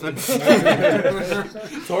Advertisement.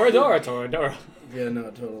 Toradora. Yeah,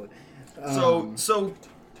 no, totally. So,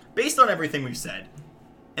 based on everything we've said,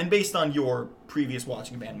 and based on your previous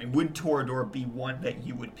watching of anime, would Toradora be one that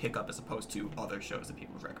you would pick up as opposed to other shows that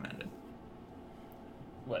people have recommended?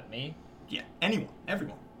 What, me? Yeah, anyone,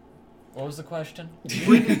 everyone. What was the question?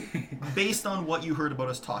 Based on what you heard about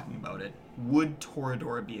us talking about it, would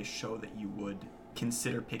Toradora be a show that you would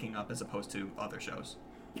consider picking up as opposed to other shows?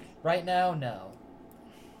 Right now, no.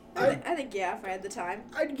 I think yeah, if I had the time.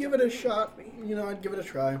 I'd give it a shot. You know, I'd give it a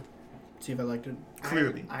try. See if I liked it.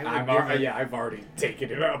 Clearly. I would give it- I've already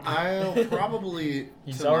taken it up. I'll probably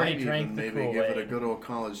He's tonight already even drank the maybe give it a Kool-Aid. good old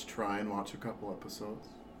college try and watch a couple episodes.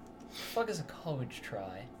 The fuck is a college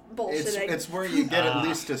try? Bullshitting. It's where you get Ah. at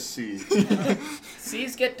least a C.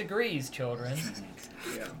 C's get degrees, children.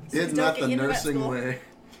 Yeah. It's don't not get the into vet nursing school. way.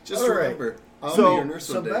 Just All right. remember, I'll So- be your nurse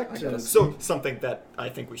so one day. back I to- gotta- So, something that I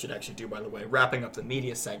think we should actually do, by the way, wrapping up the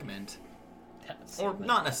media segment, or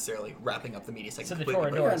not necessarily wrapping up the media So segment the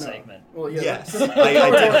completely, but Toradora Yeah, no. segment. Well, yeah. Yes. but- I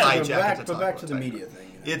did but hijack it back, to but talk back about to the that. media thing.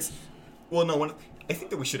 You know. it's, well, no, I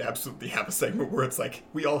think that we should absolutely have a segment where it's like,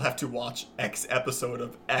 we all have to watch X episode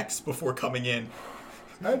of X before coming in.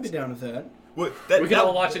 I'd be down with that. What, We could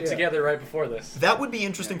all watch it yeah. together right before this. That would be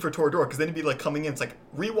interesting for Toradora, because then it'd be like coming in, it's like,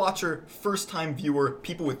 rewatcher, first-time viewer,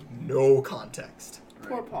 people with no context.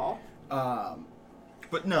 Poor Paul.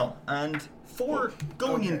 But no, and for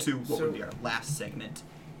going okay, into what so- would be our last segment.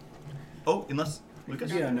 Oh, unless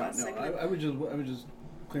Lucas. Yeah, no, Last no. segment. I was just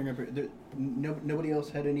clearing up. There, nobody else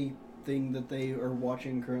had anything that they are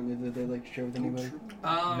watching currently that they'd like to share with anybody.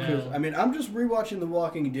 Because No. I mean, I'm just rewatching The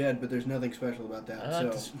Walking Dead, but there's nothing special about that. I'm So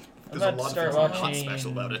about There's to a lot of start things that are not watching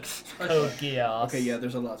special about it. Code Geass. okay, yeah,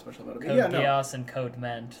 there's a lot special about it. But Code yeah, no. Geass and Code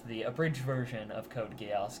Ment, the abridged version of Code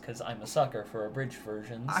Geass, because I'm a sucker for abridged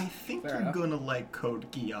versions. I think Fair you're enough. gonna like Code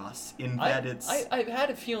Geass in I- that it's I've had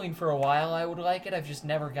a feeling for a while I would like it. I've just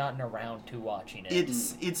never gotten around to watching it.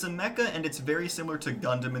 it's a mecha and it's very similar to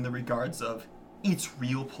Gundam in the regards of it's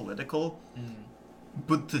real political.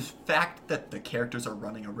 But the fact that the characters are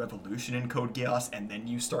running a revolution in Code Geass and then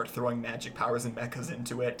you start throwing magic powers and mechas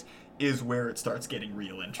into it is where it starts getting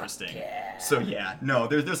real interesting. yeah. So yeah, no,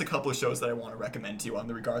 there's a couple of shows that I want to recommend to you on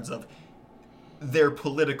the regards of they're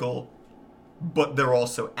political, but they're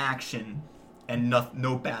also action, and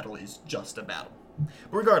no battle is just a battle.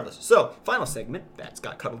 But regardless, so final segment that's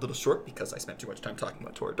got cut a little short because I spent too much time talking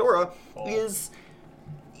about Toradora is,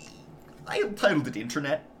 I entitled it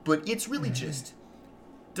Internet, but it's really just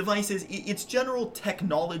devices. It's general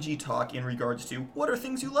technology talk in regards to what are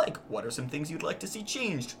things you like, what are some things you'd like to see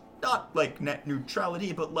changed. Not like net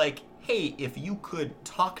neutrality, but like, hey, if you could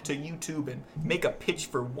talk to YouTube and make a pitch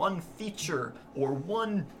for one feature or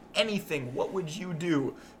one anything, what would you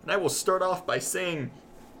do? And I will start off by saying,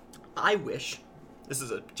 I wish, this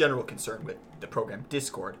is a general concern with the program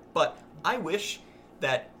Discord, but I wish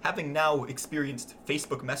that having now experienced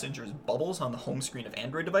Facebook Messenger's bubbles on the home screen of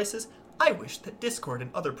Android devices, I wish that Discord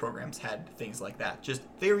and other programs had things like that. Just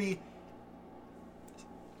very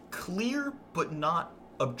clear, but not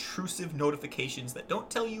obtrusive notifications that don't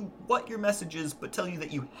tell you what your message is, but tell you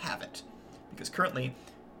that you have it. Because currently,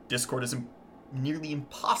 Discord is nearly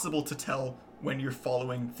impossible to tell when you're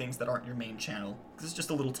following things that aren't your main channel, because it's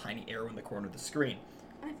just a little tiny arrow in the corner of the screen.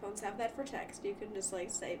 iPhones have that for text. You can just say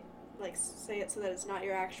it so that it's not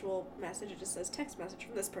your actual message. It just says text message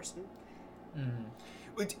from this person.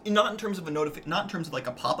 Not in terms of not in terms of like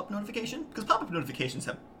a pop-up notification, because pop-up notifications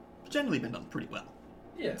have generally been done pretty well.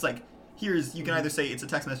 Yeah. It's like, you can either say it's a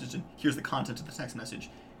text message and here's the content of the text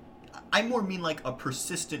message. I more mean like a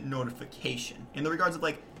persistent notification in the regards of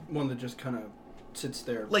like One that just kind of sits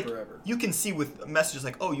there like forever. you can see with messages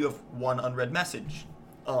like, oh, you have one unread message,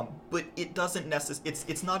 but it doesn't necessarily.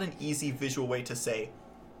 It's not an easy visual way to say,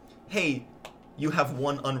 hey, you have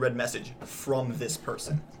one unread message from this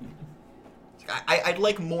person. I'd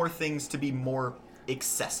like more things to be more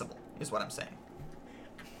accessible, is what I'm saying.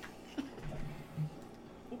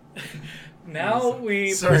 Now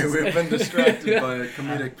we... Sorry, we've been distracted by a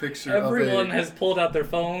comedic picture Everyone of a... has pulled out their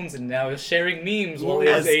phones and now is sharing memes while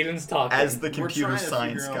As- Aiden's talking. As the We're computer trying to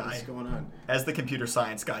science figure out guy, what's going on. as the computer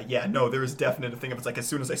science guy, yeah, no, there is definitely a thing of it's like as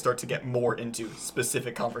soon as I start to get more into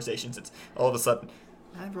specific conversations, it's all of a sudden,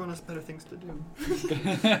 everyone has better things to do.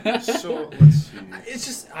 So, let's see. It's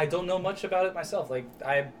just, I don't know much about it myself. Like,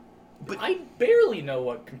 I But- barely know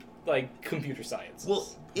what, computer science is. Well,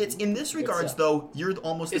 it's in this regards, It's, though, you're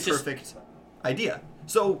almost the it's just- perfect idea.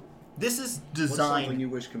 So, this is What's something designed... you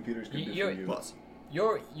wish computers could do You're- for you?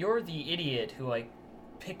 Well, You're the idiot who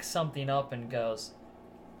picks something up and goes,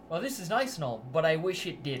 well, this is nice and all, but I wish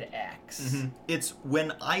it did X. It's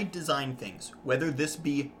when I design things, whether this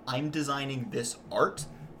be I'm designing this art,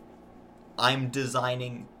 I'm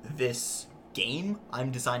designing this game,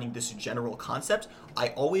 I'm designing this general concept, I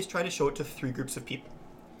always try to show it to three groups of people.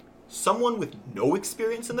 Someone with no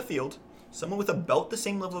experience in the field, someone with about the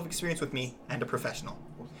same level of experience with me, and a professional.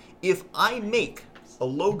 If I make a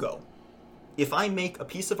logo, if I make a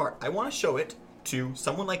piece of art, I want to show it to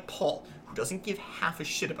someone like Paul, who doesn't give half a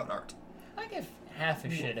shit about art. I give half a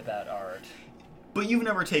shit about art. But you've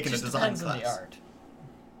never taken Just a design depends class. on the art.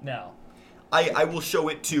 No. I will show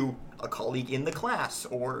it to a colleague in the class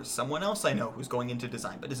or someone else I know who's going into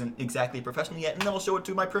design but isn't exactly a professional yet, and then I'll show it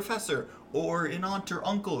to my professor or an aunt or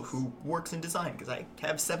uncle who works in design because I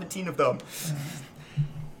have 17 of them.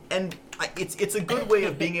 And it's a good way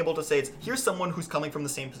of being able to say, here's someone who's coming from the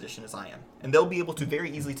same position as I am, and they'll be able to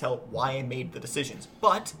very easily tell why I made the decisions.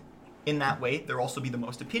 But in that way, they'll also be the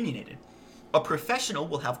most opinionated. A professional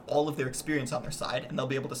will have all of their experience on their side, and they'll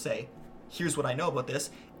be able to say, here's what I know about this,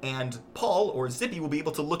 and Paul or Zippy will be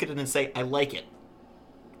able to look at it and say, I like it.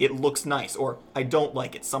 It looks nice, or I don't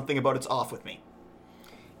like it. Something about it's off with me.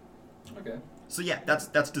 Okay. So yeah,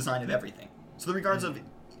 that's design of everything. So the regards of,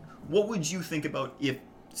 what would you think about if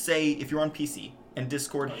you're on PC and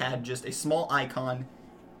Discord had just a small icon,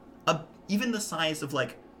 even the size of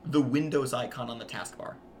like the Windows icon on the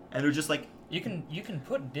taskbar, and they're just like, You can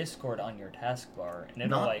put Discord on your taskbar and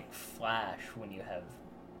it'll Not- flash when you have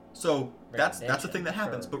so that's a thing that recommendation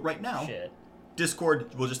happens. for But right now, shit.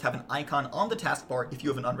 Discord will just have an icon on the taskbar if you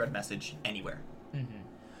have an unread message anywhere.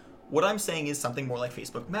 What I'm saying is something more like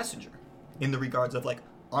Facebook Messenger, in the regards of like,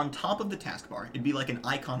 on top of the taskbar, it'd be like an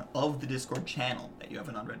icon of the Discord channel that you have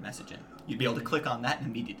an unread message in. You'd be able to click on that and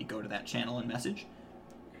immediately go to that channel and message.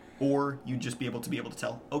 Or you'd just be able to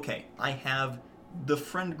tell, okay, I have the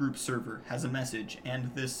friend group server has a message,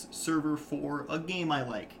 and this server for a game I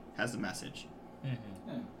like has a message. Yeah.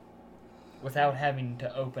 Without having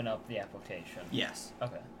to open up the application. Yes.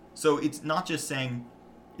 Okay. So it's not just an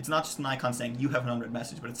icon saying you have an unread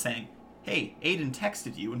message, but it's saying, hey, Aiden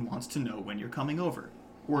texted you and wants to know when you're coming over.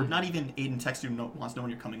 Or not even Aiden texted you and wants to know when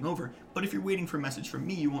you're coming over, but if you're waiting for a message from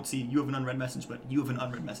me, you won't see you have an unread message, but you have an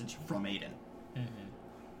unread message from Aiden.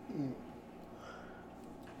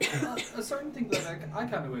 A certain thing that I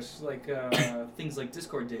kind of wish, things like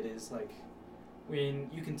Discord did is, when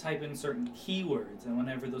you can type in certain keywords, and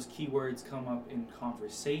whenever those keywords come up in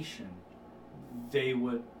conversation,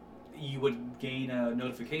 you would gain a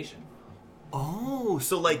notification. Oh,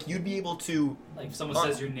 so like you'd be able to. Like if someone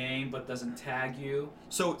says your name but doesn't tag you.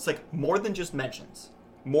 So it's like more than just mentions,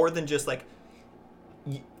 more than just like,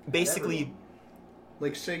 basically.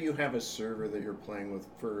 Like, say you have a server that you're playing with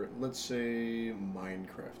for, let's say,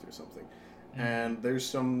 Minecraft or something, and there's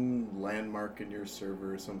some landmark in your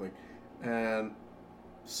server or something, and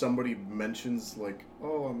somebody mentions, like,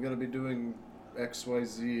 oh, I'm going to be doing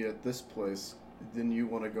XYZ at this place, then you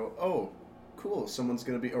want to go, oh, cool, someone's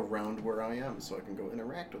going to be around where I am, so I can go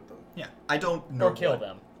interact with them. Yeah, I don't know. Or kill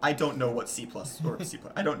them. I don't know what C++ or C++.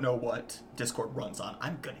 I don't know what Discord runs on.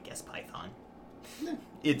 I'm going to guess Python.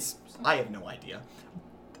 I have no idea.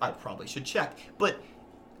 I probably should check. But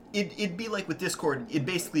it'd be like with Discord, it'd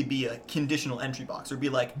basically be a conditional entry box. It'd be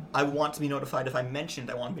like, I want to be notified if I'm mentioned,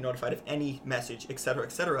 I want to be notified of any message,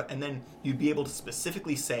 etc., and then you'd be able to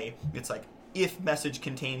specifically say, it's like, if message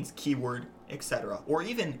contains keyword, etc., or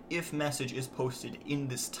even if message is posted in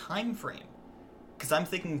this time frame. Because I'm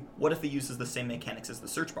thinking, what if it uses the same mechanics as the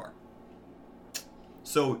search bar?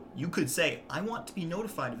 So you could say, I want to be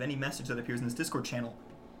notified of any message that appears in this Discord channel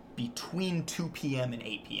between 2 p.m. and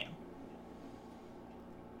 8 p.m.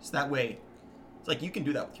 So that way, it's like you can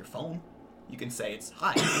do that with your phone. You can say it's,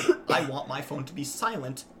 hi, I want my phone to be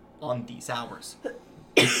silent on these hours.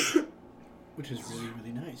 Which is really,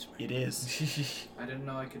 really nice. Right? It is. I didn't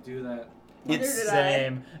know I could do that. It's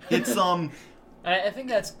Same. It's I think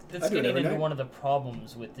that's I do it getting every into night. one of the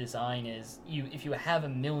problems with design is if you have a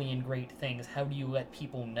million great things, how do you let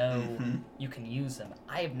people know you can use them?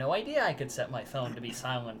 I have no idea I could set my phone to be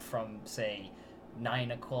silent from, say, 9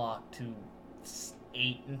 o'clock to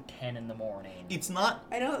 8 and 10 in the morning. It's not.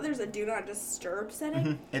 I know that there's a do not disturb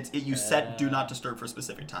setting. You set do not disturb for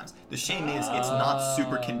specific times. The shame is it's not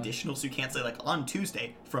super conditional, so you can't say like on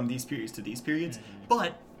Tuesday from these periods to these periods.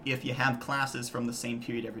 But if you have classes from the same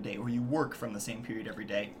period every day, or you work from the same period every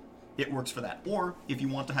day, it works for that. Or if you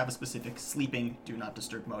want to have a specific sleeping do not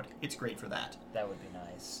disturb mode, it's great for that. That would be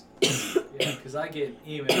nice. Yeah, because I get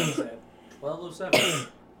emails at 12:07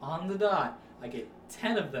 on the dot. I get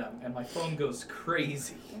 10 of them, and my phone goes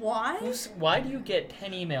crazy. Why? Why do you get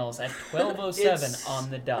 10 emails at 12:07 It's- on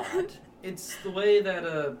the dot? It's the way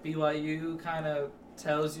that BYU kind of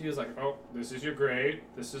tells you, is like, oh, this is your grade,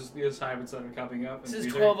 this is the assignments that are coming up. This and is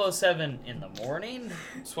these are- 12:07 in the morning?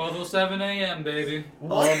 12:07 a.m., baby.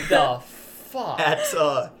 What the fuck?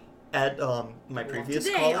 At my previous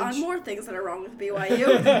Today, college, on more things that are wrong with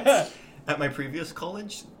BYU. at my previous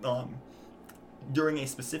college, during a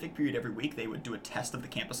specific period every week, they would do a test of the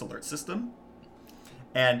campus alert system.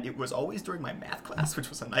 And it was always during my math class, which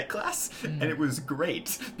was a night class, and it was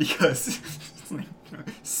great because it's like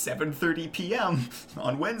 7:30 p.m.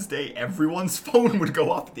 on Wednesday, everyone's phone would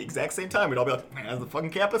go off at the exact same time. We'd all be like, man, the fucking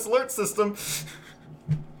campus alert system.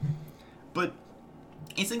 But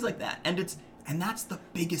it's things like that, and that's the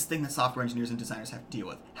biggest thing that software engineers and designers have to deal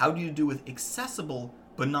with. How do you do with accessible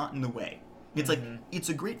but not in the way? It's like, it's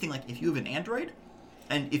a great thing, like if you have an Android,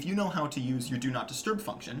 and if you know how to use your do not disturb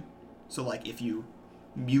function, so like if you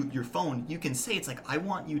mute your phone, you can say, it's like, I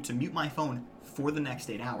want you to mute my phone for the next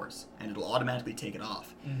 8 hours, and it'll automatically take it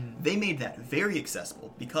off. They made that very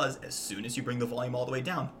accessible because as soon as you bring the volume all the way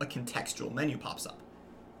down, a contextual menu pops up.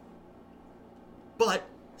 But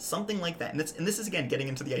something like that, and this is again getting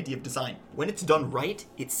into the idea of design. When it's done right,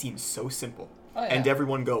 it seems so simple. Oh, yeah. And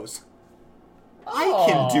everyone goes, I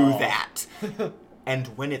can do that. And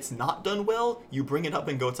when it's not done well, you bring it up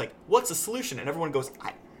and go, it's like, what's the solution? And everyone goes,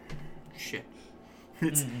 shit.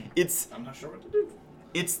 It's I'm not sure what to do.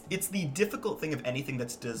 It's the difficult thing of anything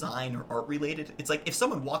that's design or art related. It's like if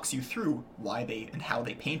someone walks you through why they and how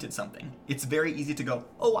they painted something, it's very easy to go,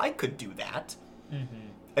 oh, I could do that.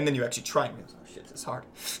 And then you actually try and realize, oh shit, this is hard.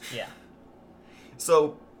 Yeah.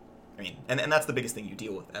 So, I mean, and that's the biggest thing you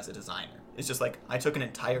deal with as a designer. It's just like, I took an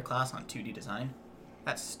entire class on 2D design.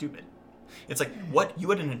 That's stupid. It's like, what? You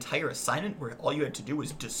had an entire assignment where all you had to do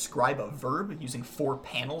was describe a verb using 4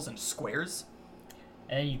 panels and squares?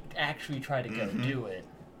 And you actually try to go do it.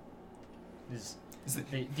 Is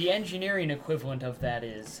The engineering equivalent of that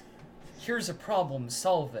is, here's a problem,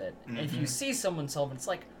 solve it. And if you see someone solve it, it's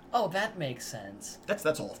like, oh, that makes sense.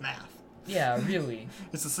 That's all of math. Yeah, really.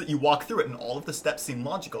 It's just that you walk through it and all of the steps seem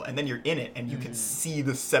logical, and then you're in it and you can see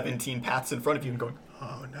the 17 paths in front of you and going,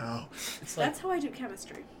 oh no. It's like, That's how I do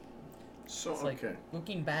chemistry. So, it's like okay.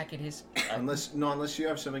 looking back at his... Unless you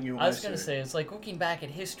have something you want I to was going to say, it's like looking back at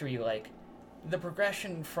history, like, the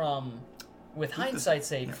progression from, with hindsight's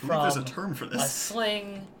sake, I believe from there's a term for a this.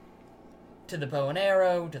 sling to the bow and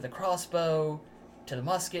arrow to the crossbow to the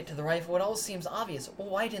musket, to the rifle, it all seems obvious.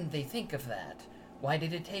 Why didn't they think of that? Why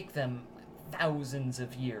did it take them thousands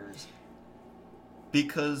of years?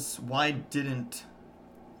 Because why didn't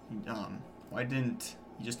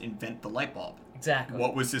he just invent the light bulb? Exactly.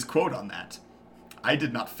 What was his quote on that? I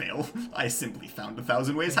did not fail. I simply found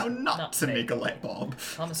 1,000 ways how not to fake. make a light bulb.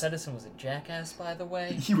 Thomas Edison was a jackass, by the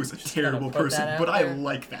way. He was a Just gonna terrible put person, that out but I there.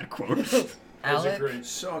 like that quote. Those are Alec? great.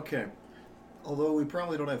 So, okay. Although we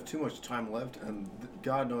probably don't have too much time left, and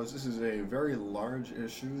God knows this is a very large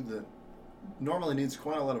issue that normally needs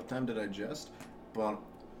quite a lot of time to digest, but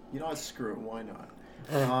you know what, screw it, why not?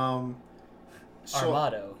 Our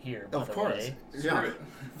motto here, by of the course, way. yeah,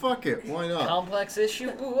 fuck it, why not? Complex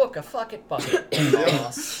issue? Ooh, look, a fuck it bucket. Yeah.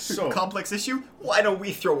 Boss. So, Complex issue? Why don't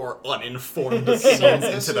we throw our uninformed so opinions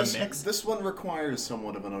into the mix? this one requires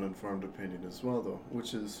somewhat of an uninformed opinion as well, though,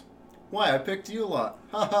 which is why I picked you a lot.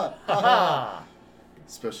 Ha ha ha ha. Ha!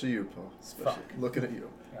 Especially you, Paul. Especially Fuck. looking at you.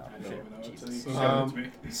 Yeah, I don't even know what to Jesus. say. Um, To me.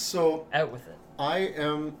 So Out with it. I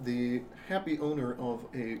am the happy owner of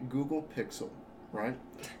a Google Pixel, right?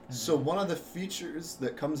 So one of the features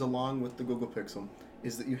that comes along with the Google Pixel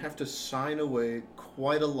is that you have to sign away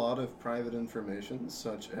quite a lot of private information,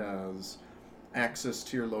 such as access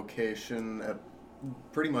to your location at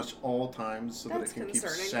pretty much all times so That's that it can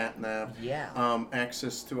concerning. keep sat nav, Yeah.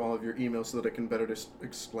 access to all of your emails so that it can better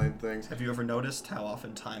explain things. Have you ever noticed how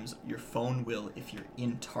oftentimes your phone will, if you're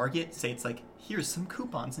in Target, say it's like, here's some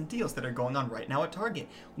coupons and deals that are going on right now at Target.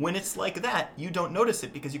 When it's like that, you don't notice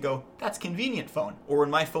it because you go, that's convenient, phone. Or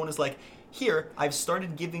when my phone is like, here, I've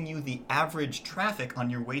started giving you the average traffic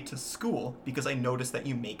on your way to school because I noticed that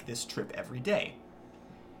you make this trip every day.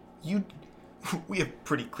 We have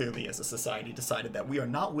pretty clearly as a society decided that we are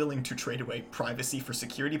not willing to trade away privacy for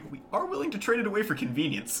security, but we are willing to trade it away for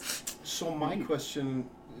convenience. So my question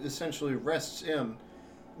essentially rests in,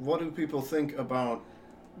 what do people think about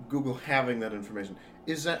Google having that information?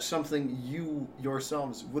 Is that something you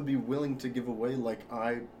yourselves would be willing to give away like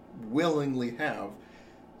I willingly have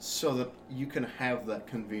so that you can have that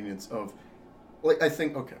convenience of, like, I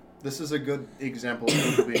think, okay, this is a good example of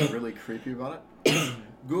Google being really creepy about it.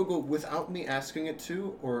 Google, without me asking it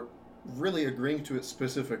to, or really agreeing to it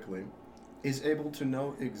specifically, is able to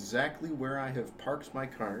know exactly where I have parked my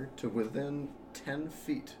car to within 10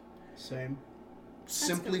 feet. Same.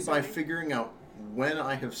 Simply by concerning. figuring out when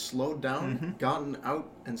I have slowed down, gotten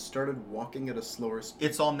out, and started walking at a slower speed.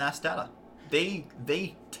 It's all mass data. They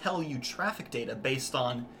tell you traffic data based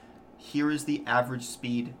on here is the average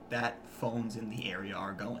speed that phones in the area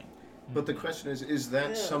are going. But the question is that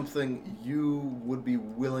Yeah. something you would be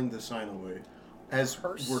willing to sign away, as we're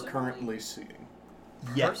Personally? currently seeing?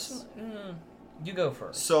 Yes. You go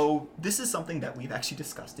first. So this is something that we've actually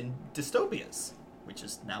discussed in Dystopias, which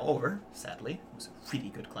is now over, sadly. It was a really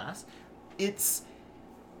good class. It's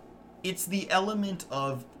the element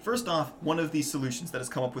of, first off, one of these solutions that has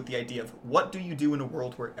come up with the idea of what do you do in a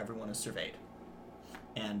world where everyone is surveyed?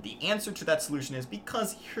 And the answer to that solution is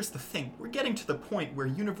because, here's the thing, we're getting to the point where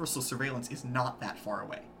universal surveillance is not that far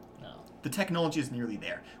away. No. The technology is nearly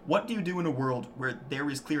there. What do you do in a world where there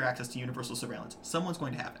is clear access to universal surveillance? Someone's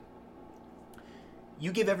going to have it.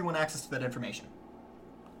 You give everyone access to that information.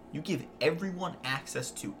 You give everyone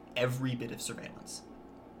access to every bit of surveillance.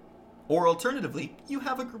 Or alternatively, you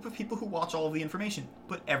have a group of people who watch all of the information,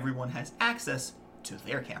 but everyone has access to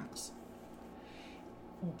their cameras.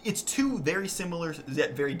 It's two very similar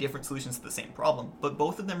yet very different solutions to the same problem, but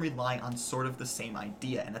both of them rely on sort of the same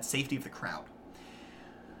idea, and that's safety of the crowd.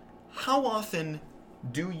 How often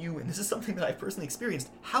do you, and this is something that I've personally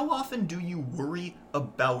experienced, how often do you worry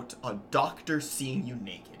about a doctor seeing you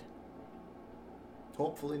naked?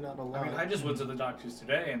 Hopefully not a lot. I mean, I just went to the doctor's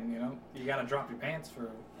today, and you gotta drop your pants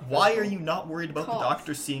for. Why are you not worried about the Cough.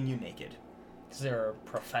 doctor seeing you naked? Because they're a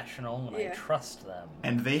professional and I Yeah. trust them.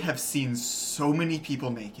 And they have seen so many people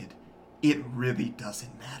naked, it really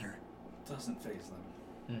doesn't matter. Doesn't phase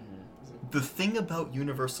them. Mm-hmm. The thing about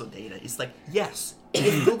universal data is like, yes,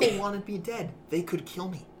 if Google wanted me dead, they could kill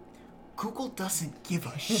me. Google doesn't give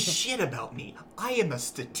a shit about me. I am a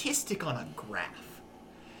statistic on a graph.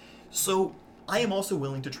 So I am also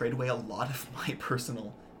willing to trade away a lot of my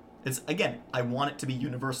personal... Again, I want it to be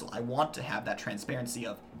universal. I want to have that transparency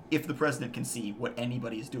of if the president can see what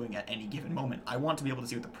anybody is doing at any given moment. I want to be able to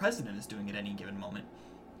see what the president is doing at any given moment.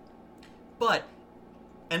 But,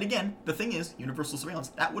 and again, the thing is, universal surveillance,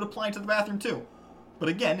 that would apply to the bathroom too. But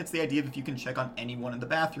again, it's the idea of if you can check on anyone in the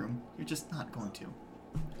bathroom, you're just not going to.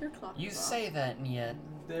 Your clock You is off. say that, and yet...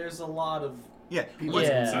 There's a lot of. Yeah.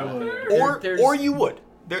 Yeah. There's- Or you would.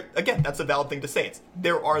 Again, that's a valid thing to say.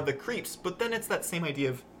 There are the creeps, but then it's that same idea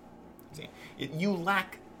of you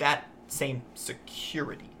lack that same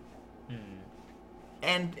security.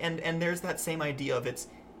 And there's that same idea of it's,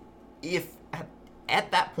 if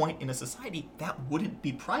at that point in a society, that wouldn't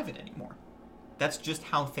be private anymore. That's just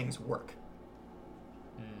how things work.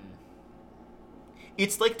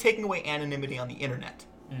 It's like taking away anonymity on the internet.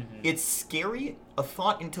 It's scary, a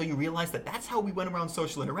thought, until you realize that that's how we went around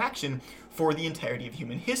social interaction for the entirety of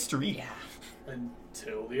human history. Yeah.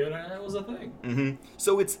 Until the internet was a thing.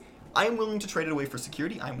 So it's, I'm willing to trade it away for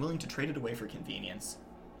security, I'm willing to trade it away for convenience.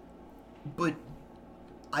 But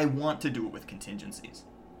I want to do it with contingencies.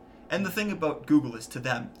 And the thing about Google is, to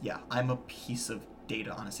them, yeah, I'm a piece of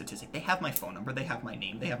data on a statistic. They have my phone number, they have my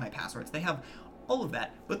name, they have my passwords, they have all of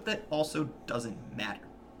that, but that also doesn't matter.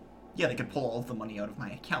 Yeah, they could pull all of the money out of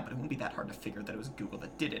my account, but it wouldn't be that hard to figure that it was Google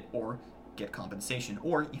that did it, or get compensation,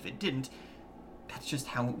 or if it didn't, that's just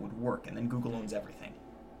how it would work, and then Google owns everything.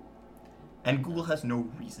 And Google has no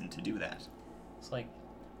reason to do that. It's like,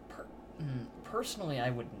 personally, I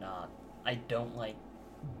would not. I don't like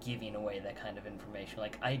giving away that kind of information.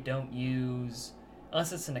 Like, I don't use,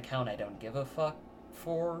 unless it's an account I don't give a fuck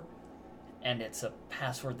for, and it's a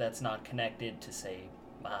password that's not connected to, say,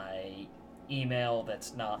 my email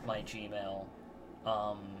that's not my Gmail,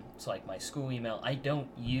 so like my school email. I don't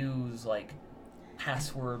use, like,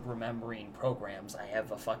 password remembering programs. I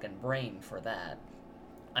have a fucking brain for that.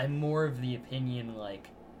 I'm more of the opinion, like,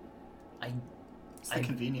 It's the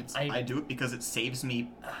convenience. I do it because it saves me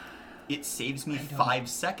 5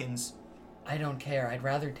 seconds. I don't care. I'd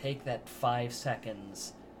rather take that 5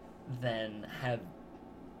 seconds than have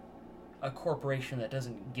a corporation that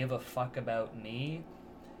doesn't give a fuck about me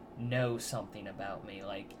know something about me.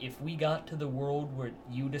 Like, if we got to the world where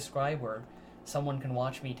you describe, where someone can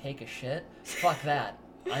watch me take a shit, fuck that.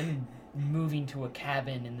 I'm moving to a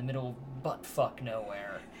cabin in the middle of butt-fuck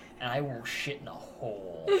nowhere, and I will shit in a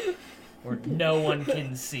hole where no one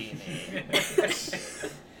can see me.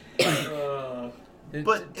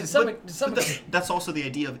 But that's also the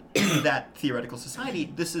idea of, in that theoretical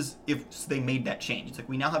society, this is if they made that change. It's like,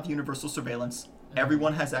 we now have universal surveillance.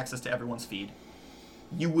 Everyone has access to everyone's feed.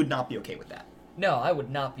 You would not be okay with that. No, I would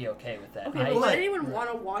not be okay with that. Okay, would anyone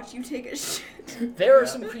want to watch you take a shit? There are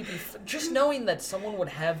some creepy... just knowing that someone would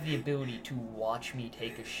have the ability to watch me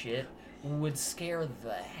take a shit would scare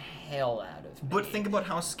the hell out of me. But think about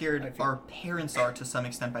how scared our parents are to some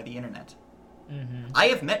extent by the internet. I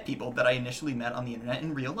have met people that I initially met on the internet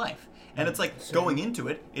in real life. And it's like, going into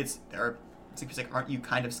it, it's like, aren't you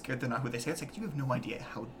kind of scared they're not who they say? It's like, you have no idea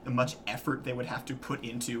how much effort they would have to put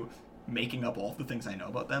into making up all of the things I know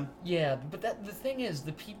about them. Yeah, but the thing is,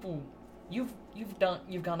 the people you've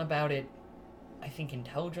gone about it, I think,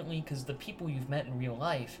 intelligently, because the people you've met in real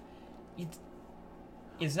life,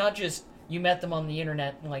 it's not just you met them on the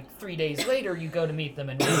internet and like 3 days later you go to meet them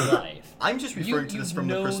in real life. I'm just referring to this from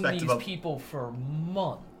the perspective of people for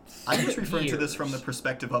months. I'm just referring to this from the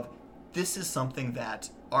perspective of, this is something that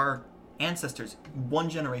our ancestors, one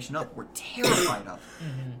generation up, were terrified of.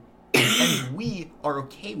 And we are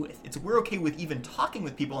okay with. We're okay with even talking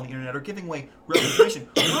with people on the internet or giving away real information.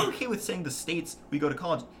 We're okay with saying the states we go to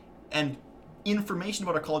college and information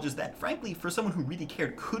about our colleges that, frankly, for someone who really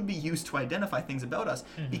cared, could be used to identify things about us,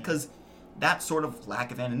 because that sort of lack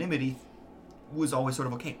of anonymity was always sort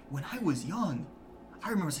of okay. When I was young, I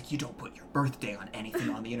remember it's like, you don't put your birthday on anything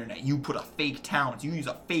on the internet. You put a fake town, you use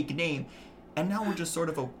a fake name. And now we're just sort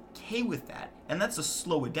of okay with that. And that's a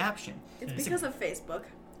slow adaptation. It's because of Facebook.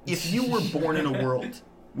 If you were born in a world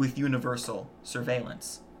with universal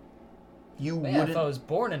surveillance, you wouldn't... If I was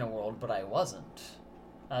born in a world, but I wasn't.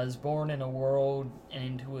 I was born in a world and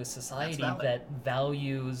into a society that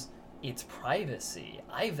values its privacy.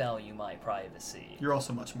 I value my privacy. You're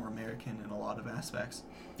also much more American in a lot of aspects.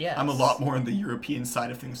 Yes. I'm a lot more on the European side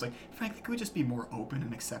of things. Like, frankly, could we just be more open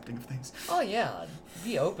and accepting of things? Oh, yeah.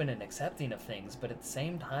 Be open and accepting of things, but at the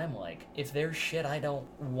same time, like, if there's shit I don't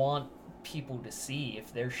want people to see,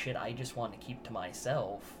 if there's shit I just want to keep to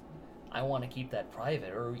myself, I want to keep that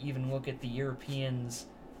private. Or even look at the Europeans,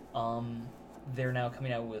 they're now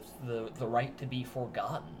coming out with the right to be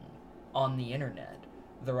forgotten on the internet.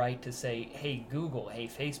 The right to say, hey Google, hey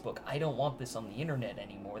Facebook, I don't want this on the internet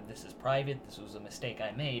anymore. This is private. This was a mistake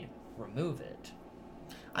I made. Remove it.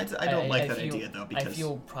 I don't like that idea, though, because I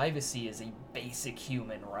feel privacy is a basic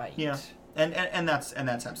human right. Yeah, and that's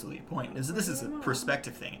absolutely the point. This is a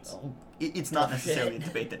perspective thing. It's not necessarily a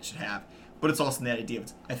debate that should have, but it's also the idea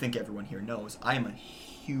of, I think everyone here knows, I am a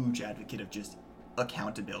huge advocate of just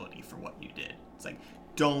accountability for what you did. It's like,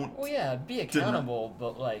 don't... Well, yeah, be accountable,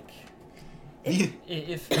 but, like...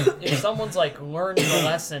 If someone's, like, learned the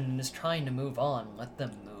lesson and is trying to move on, let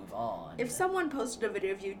them move move on. If someone posted a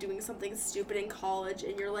video of you doing something stupid in college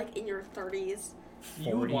and you're like in your 30s,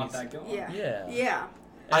 You would want 40s. that going. Yeah. yeah.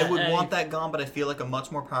 I would And- want that gone, but I feel like a much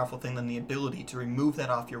more powerful thing than the ability to remove that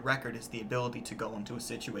off your record is the ability to go into a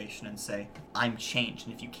situation and say, I'm changed.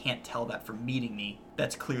 And if you can't tell that from meeting me,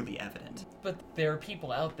 that's clearly evident. But there are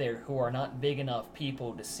people out there who are not big enough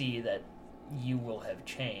people to see that you will have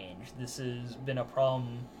changed. This has been a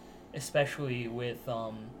problem, especially with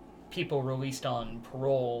people released on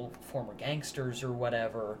parole, former gangsters or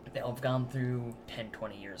whatever. They'll have gone through 10,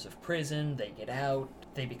 20 years of prison, they get out,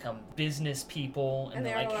 they become business people, and And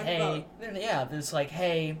they're they're like, allowed to hey, vote. it's like,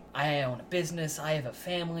 hey, I own a business, I have a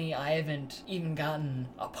family, I haven't even gotten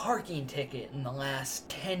a parking ticket in the last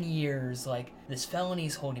 10 years, like, this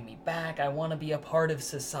felony's holding me back, I want to be a part of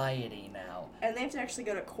society now. And they have to actually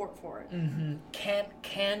go to court for it. Mm-hmm.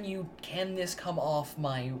 Can this come off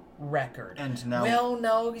my record? And now, Well,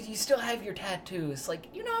 no, you still have your tattoos. Like,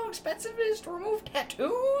 you know how expensive it is to remove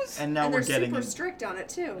tattoos? and now And we're they're getting super in, strict on it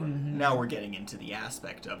too. now we're getting into the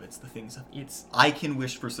aspect of it's the things of It's I can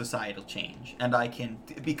wish for societal change, and I can,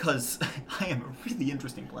 because I am a really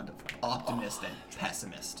interesting blend of optimist and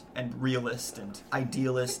pessimist, and realist and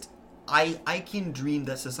idealist. I can dream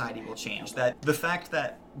that society will change. That the fact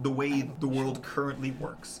that the way the world currently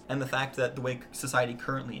works, and the fact that the way society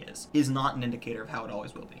currently is not an indicator of how it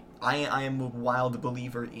always will be. I am a wild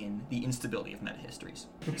believer in the instability of meta-histories.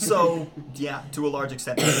 So, yeah, to a large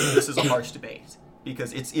extent, this is a harsh debate,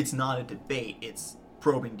 because it's not a debate, it's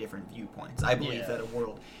probing different viewpoints. I believe Yeah. that a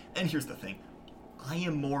world, and here's the thing, I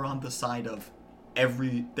am more on the side of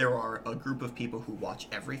there are a group of people who watch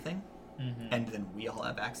everything, and then we all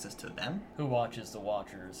have access to them. who watches the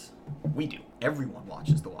Watchers. We do. Everyone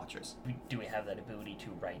watches the Watchers. Do we have that ability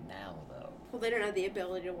to right now, though? Well, they don't have the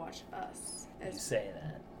ability to watch us. You As say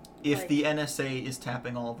that. If Like- the NSA is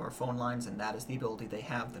tapping all of our phone lines and that is the ability they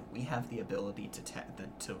have, then we have the ability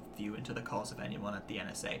to view into the calls of anyone at the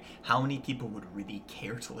NSA. How many people would really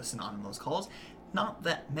care to listen on those calls? Not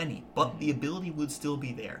that many, but the ability would still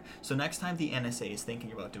be there. So next time the NSA is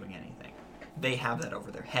thinking about doing anything, they have that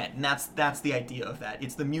over their head, and that's the idea of that.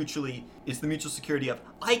 It's the mutual security of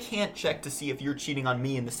I can't check to see if you're cheating on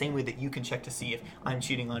me in the same way that you can check to see if I'm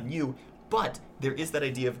cheating on you. But there is that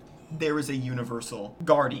idea of there is a universal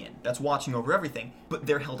guardian that's watching over everything, but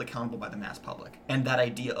they're held accountable by the mass public. And that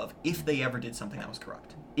idea of if they ever did something that was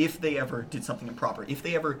corrupt, if they ever did something improper, if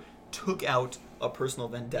they ever took out a personal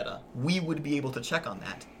vendetta, we would be able to check on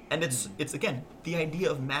that. And it's again, the idea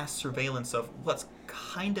of mass surveillance of what's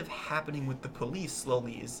kind of happening with the police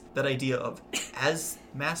slowly is that idea of as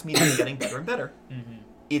mass media is getting better and better,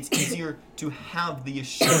 it's easier to have the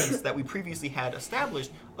assurance that we previously had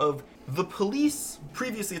established of the police.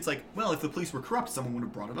 Previously, it's like, well, if the police were corrupt, someone would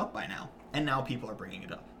have brought it up by now. And now people are bringing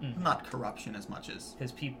it up. Not corruption as much as...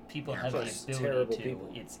 Because people Yeah, have the plus ability terrible to. people.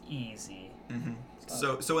 It's easy.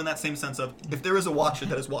 So in that same sense of, if there is a watcher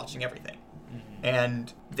that is watching everything,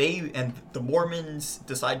 and the Mormons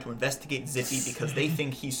decide to investigate Zippy because they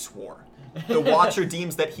think he swore, the watcher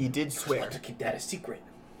deems that he did swear, To keep that a secret.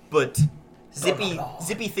 but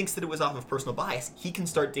Zippy thinks that it was off of personal bias. He can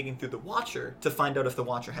start digging through the watcher to find out if the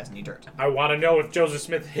watcher has any dirt. I want to know if Joseph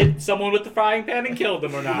Smith hit someone with the frying pan and killed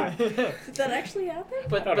them or not. did that actually happen?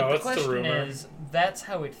 But, I don't know, the it's a question rumor. is, that's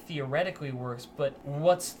how it theoretically works, but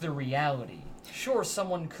what's the reality? Sure,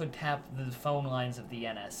 someone could tap the phone lines of the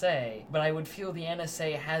NSA, but I would feel the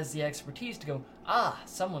NSA has the expertise to go,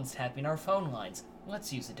 someone's tapping our phone lines.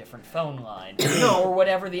 Let's use a different phone line. No. Or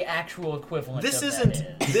whatever the actual equivalent This of isn't.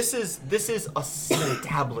 that is. This is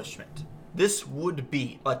establishment. This would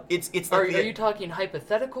be, but it's like Are you talking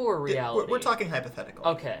hypothetical or reality? We're talking hypothetical.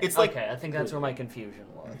 Okay. It's like okay, I think that's where my confusion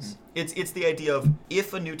was. it's the idea of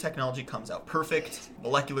if a new technology comes out, perfect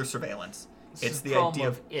molecular surveillance. It's the problem idea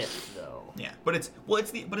of if though. yeah, but it's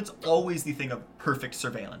always the thing of perfect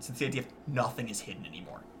surveillance. It's the idea of nothing is hidden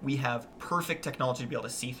anymore. We have perfect technology to be able to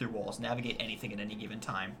see through walls, navigate anything at any given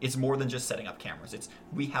time. It's more than just setting up cameras.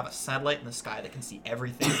 We have a satellite in the sky that can see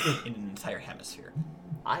everything in an entire hemisphere.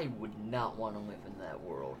 I would not want to live in that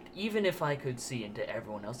world, even if I could see into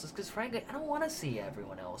everyone else's. Because frankly, I don't want to see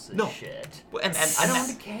everyone else's No. shit. Well, and I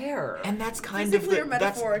don't care. And that's kind Physically or of the,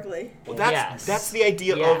 that's metaphorically? that's the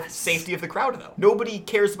idea of Yes. safety of the crowd, though. Nobody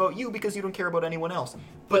cares about you because you don't care about anyone else.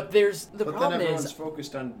 but there's the But then problem everyone's is.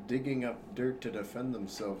 focused on digging up dirt to defend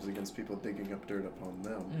themselves against people digging up dirt upon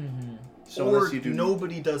them. So or unless you do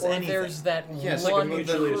nobody does Or anything. there's that yes, one but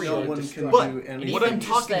mutually then group. no assured one can destruction. But do And anything. what I'm even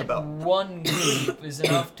just talking that about- one group is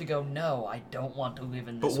enough to go, no, I don't want to live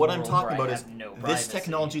in But this what world I'm talking where about I is have no this privacy.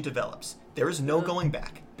 technology develops. There is no going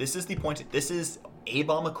back. This is the point. This is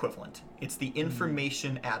A-bomb equivalent. It's the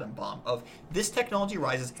information atom bomb of this technology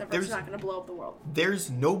rises. Except for it's not going to blow up the world.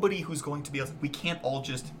 There's nobody who's going to be able. We can't all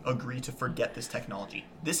just agree to forget this technology.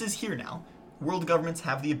 This is here now. World governments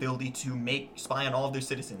have the ability to spy on all of their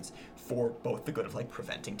citizens for both the good of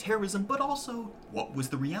preventing terrorism, but also what was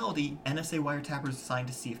the reality? NSA wiretappers assigned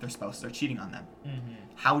to see if their spouses are cheating on them. Mm-hmm.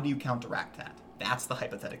 How do you counteract that? That's the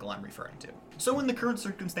hypothetical I'm referring to. So in the current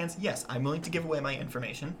circumstance, yes, I'm willing to give away my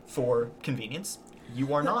information for convenience.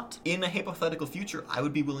 You are not. In a hypothetical future, I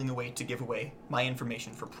would be willing to give away my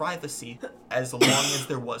information for privacy as long as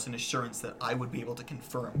there was an assurance that I would be able to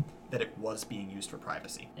confirm that it was being used for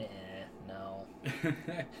privacy. No.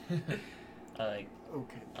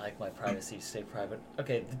 Okay. I like my privacy to stay private.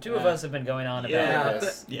 Okay, the two of us have been going on about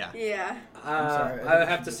this. Yeah. Yeah. sorry, I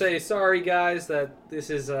have to say sorry, guys, that this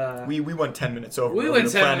is We went 10 minutes over. We We went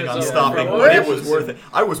were 10 planning on minutes stopping, over. but it was worth it.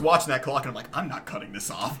 I was watching that clock and I'm like, I'm not cutting this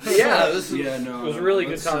off. yeah, this Yeah, no. was a really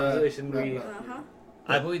good let's, conversation. wrap We up. Uh-huh.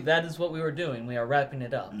 I believe that is what we were doing. We are wrapping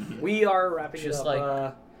it up. we are wrapping Just it up.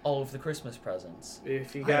 like all of the Christmas presents.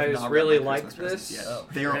 If you I have guys not really read my like Christmas presents this, yet. Oh.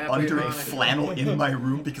 They are Happy under a Hanukkah. flannel in my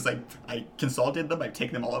room because I consolidated them. I've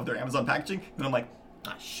taken them all of their Amazon packaging. Then I'm like,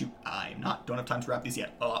 shoot, don't have time to wrap these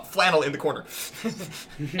yet. Flannel in the corner.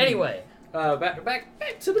 Anyway, back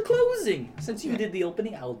to the closing. Since you did the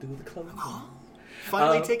opening, I'll do the closing.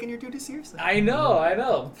 Finally taking your duty seriously. I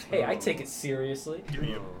know. Hey, I take it seriously.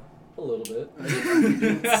 You. A little bit.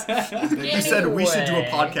 You said we should do a Anyway.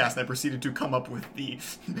 podcast, and I proceeded to come up with the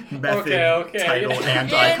method, Okay. title,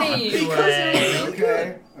 and icon.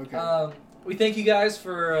 anyway. Okay. We thank you guys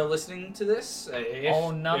for listening to this.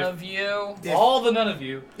 None of you. all the none of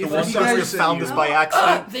you. The If ones you who guys- found this by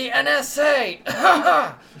accident. The NSA.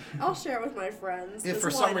 I'll share it with my friends. If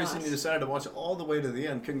 'cause for why some reason not? you decided to watch all the way to the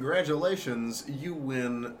end, congratulations, you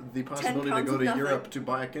win the possibility to pounds go of to nothing. Europe to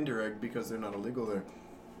buy a Kinder Egg because they're not illegal there.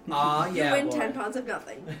 You win 10 pounds of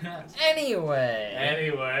nothing. Anyway.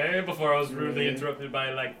 Anyway, before I was rudely interrupted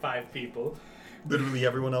by like 5 people, Literally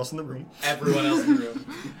everyone else in the room. everyone else in the room.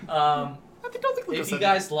 I don't think Lucas If you said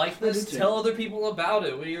guys like this, do too. tell other people about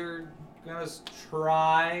it. We're gonna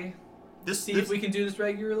try see if we can do this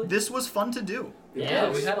regularly. This was fun to do. Yeah,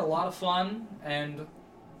 Yes. we had a lot of fun, and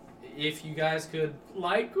if you guys could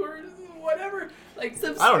like or whatever, like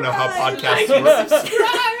I don't know how Subscribe. podcasts like, work.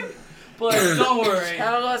 subscribe. But don't worry,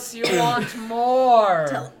 Tell us you want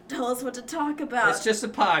more. Tell us what to talk about. it's just a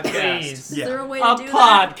podcast. Please. Is Yeah. there a way A to do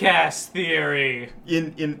that? podcast theory.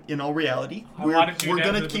 In all reality, I we're wanted to do that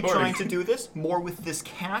gonna to the keep board. trying to do this more with this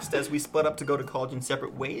cast as we split up to go to college in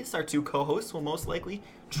separate ways. Our 2 co-hosts will most likely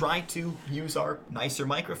try to use our nicer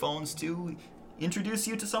microphones to introduce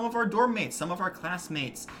you to some of our dorm mates, some of our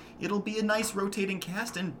classmates. It'll be a nice rotating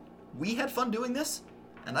cast, and we had fun doing this,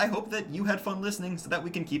 and I hope that you had fun listening so that we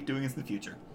can keep doing this in the future.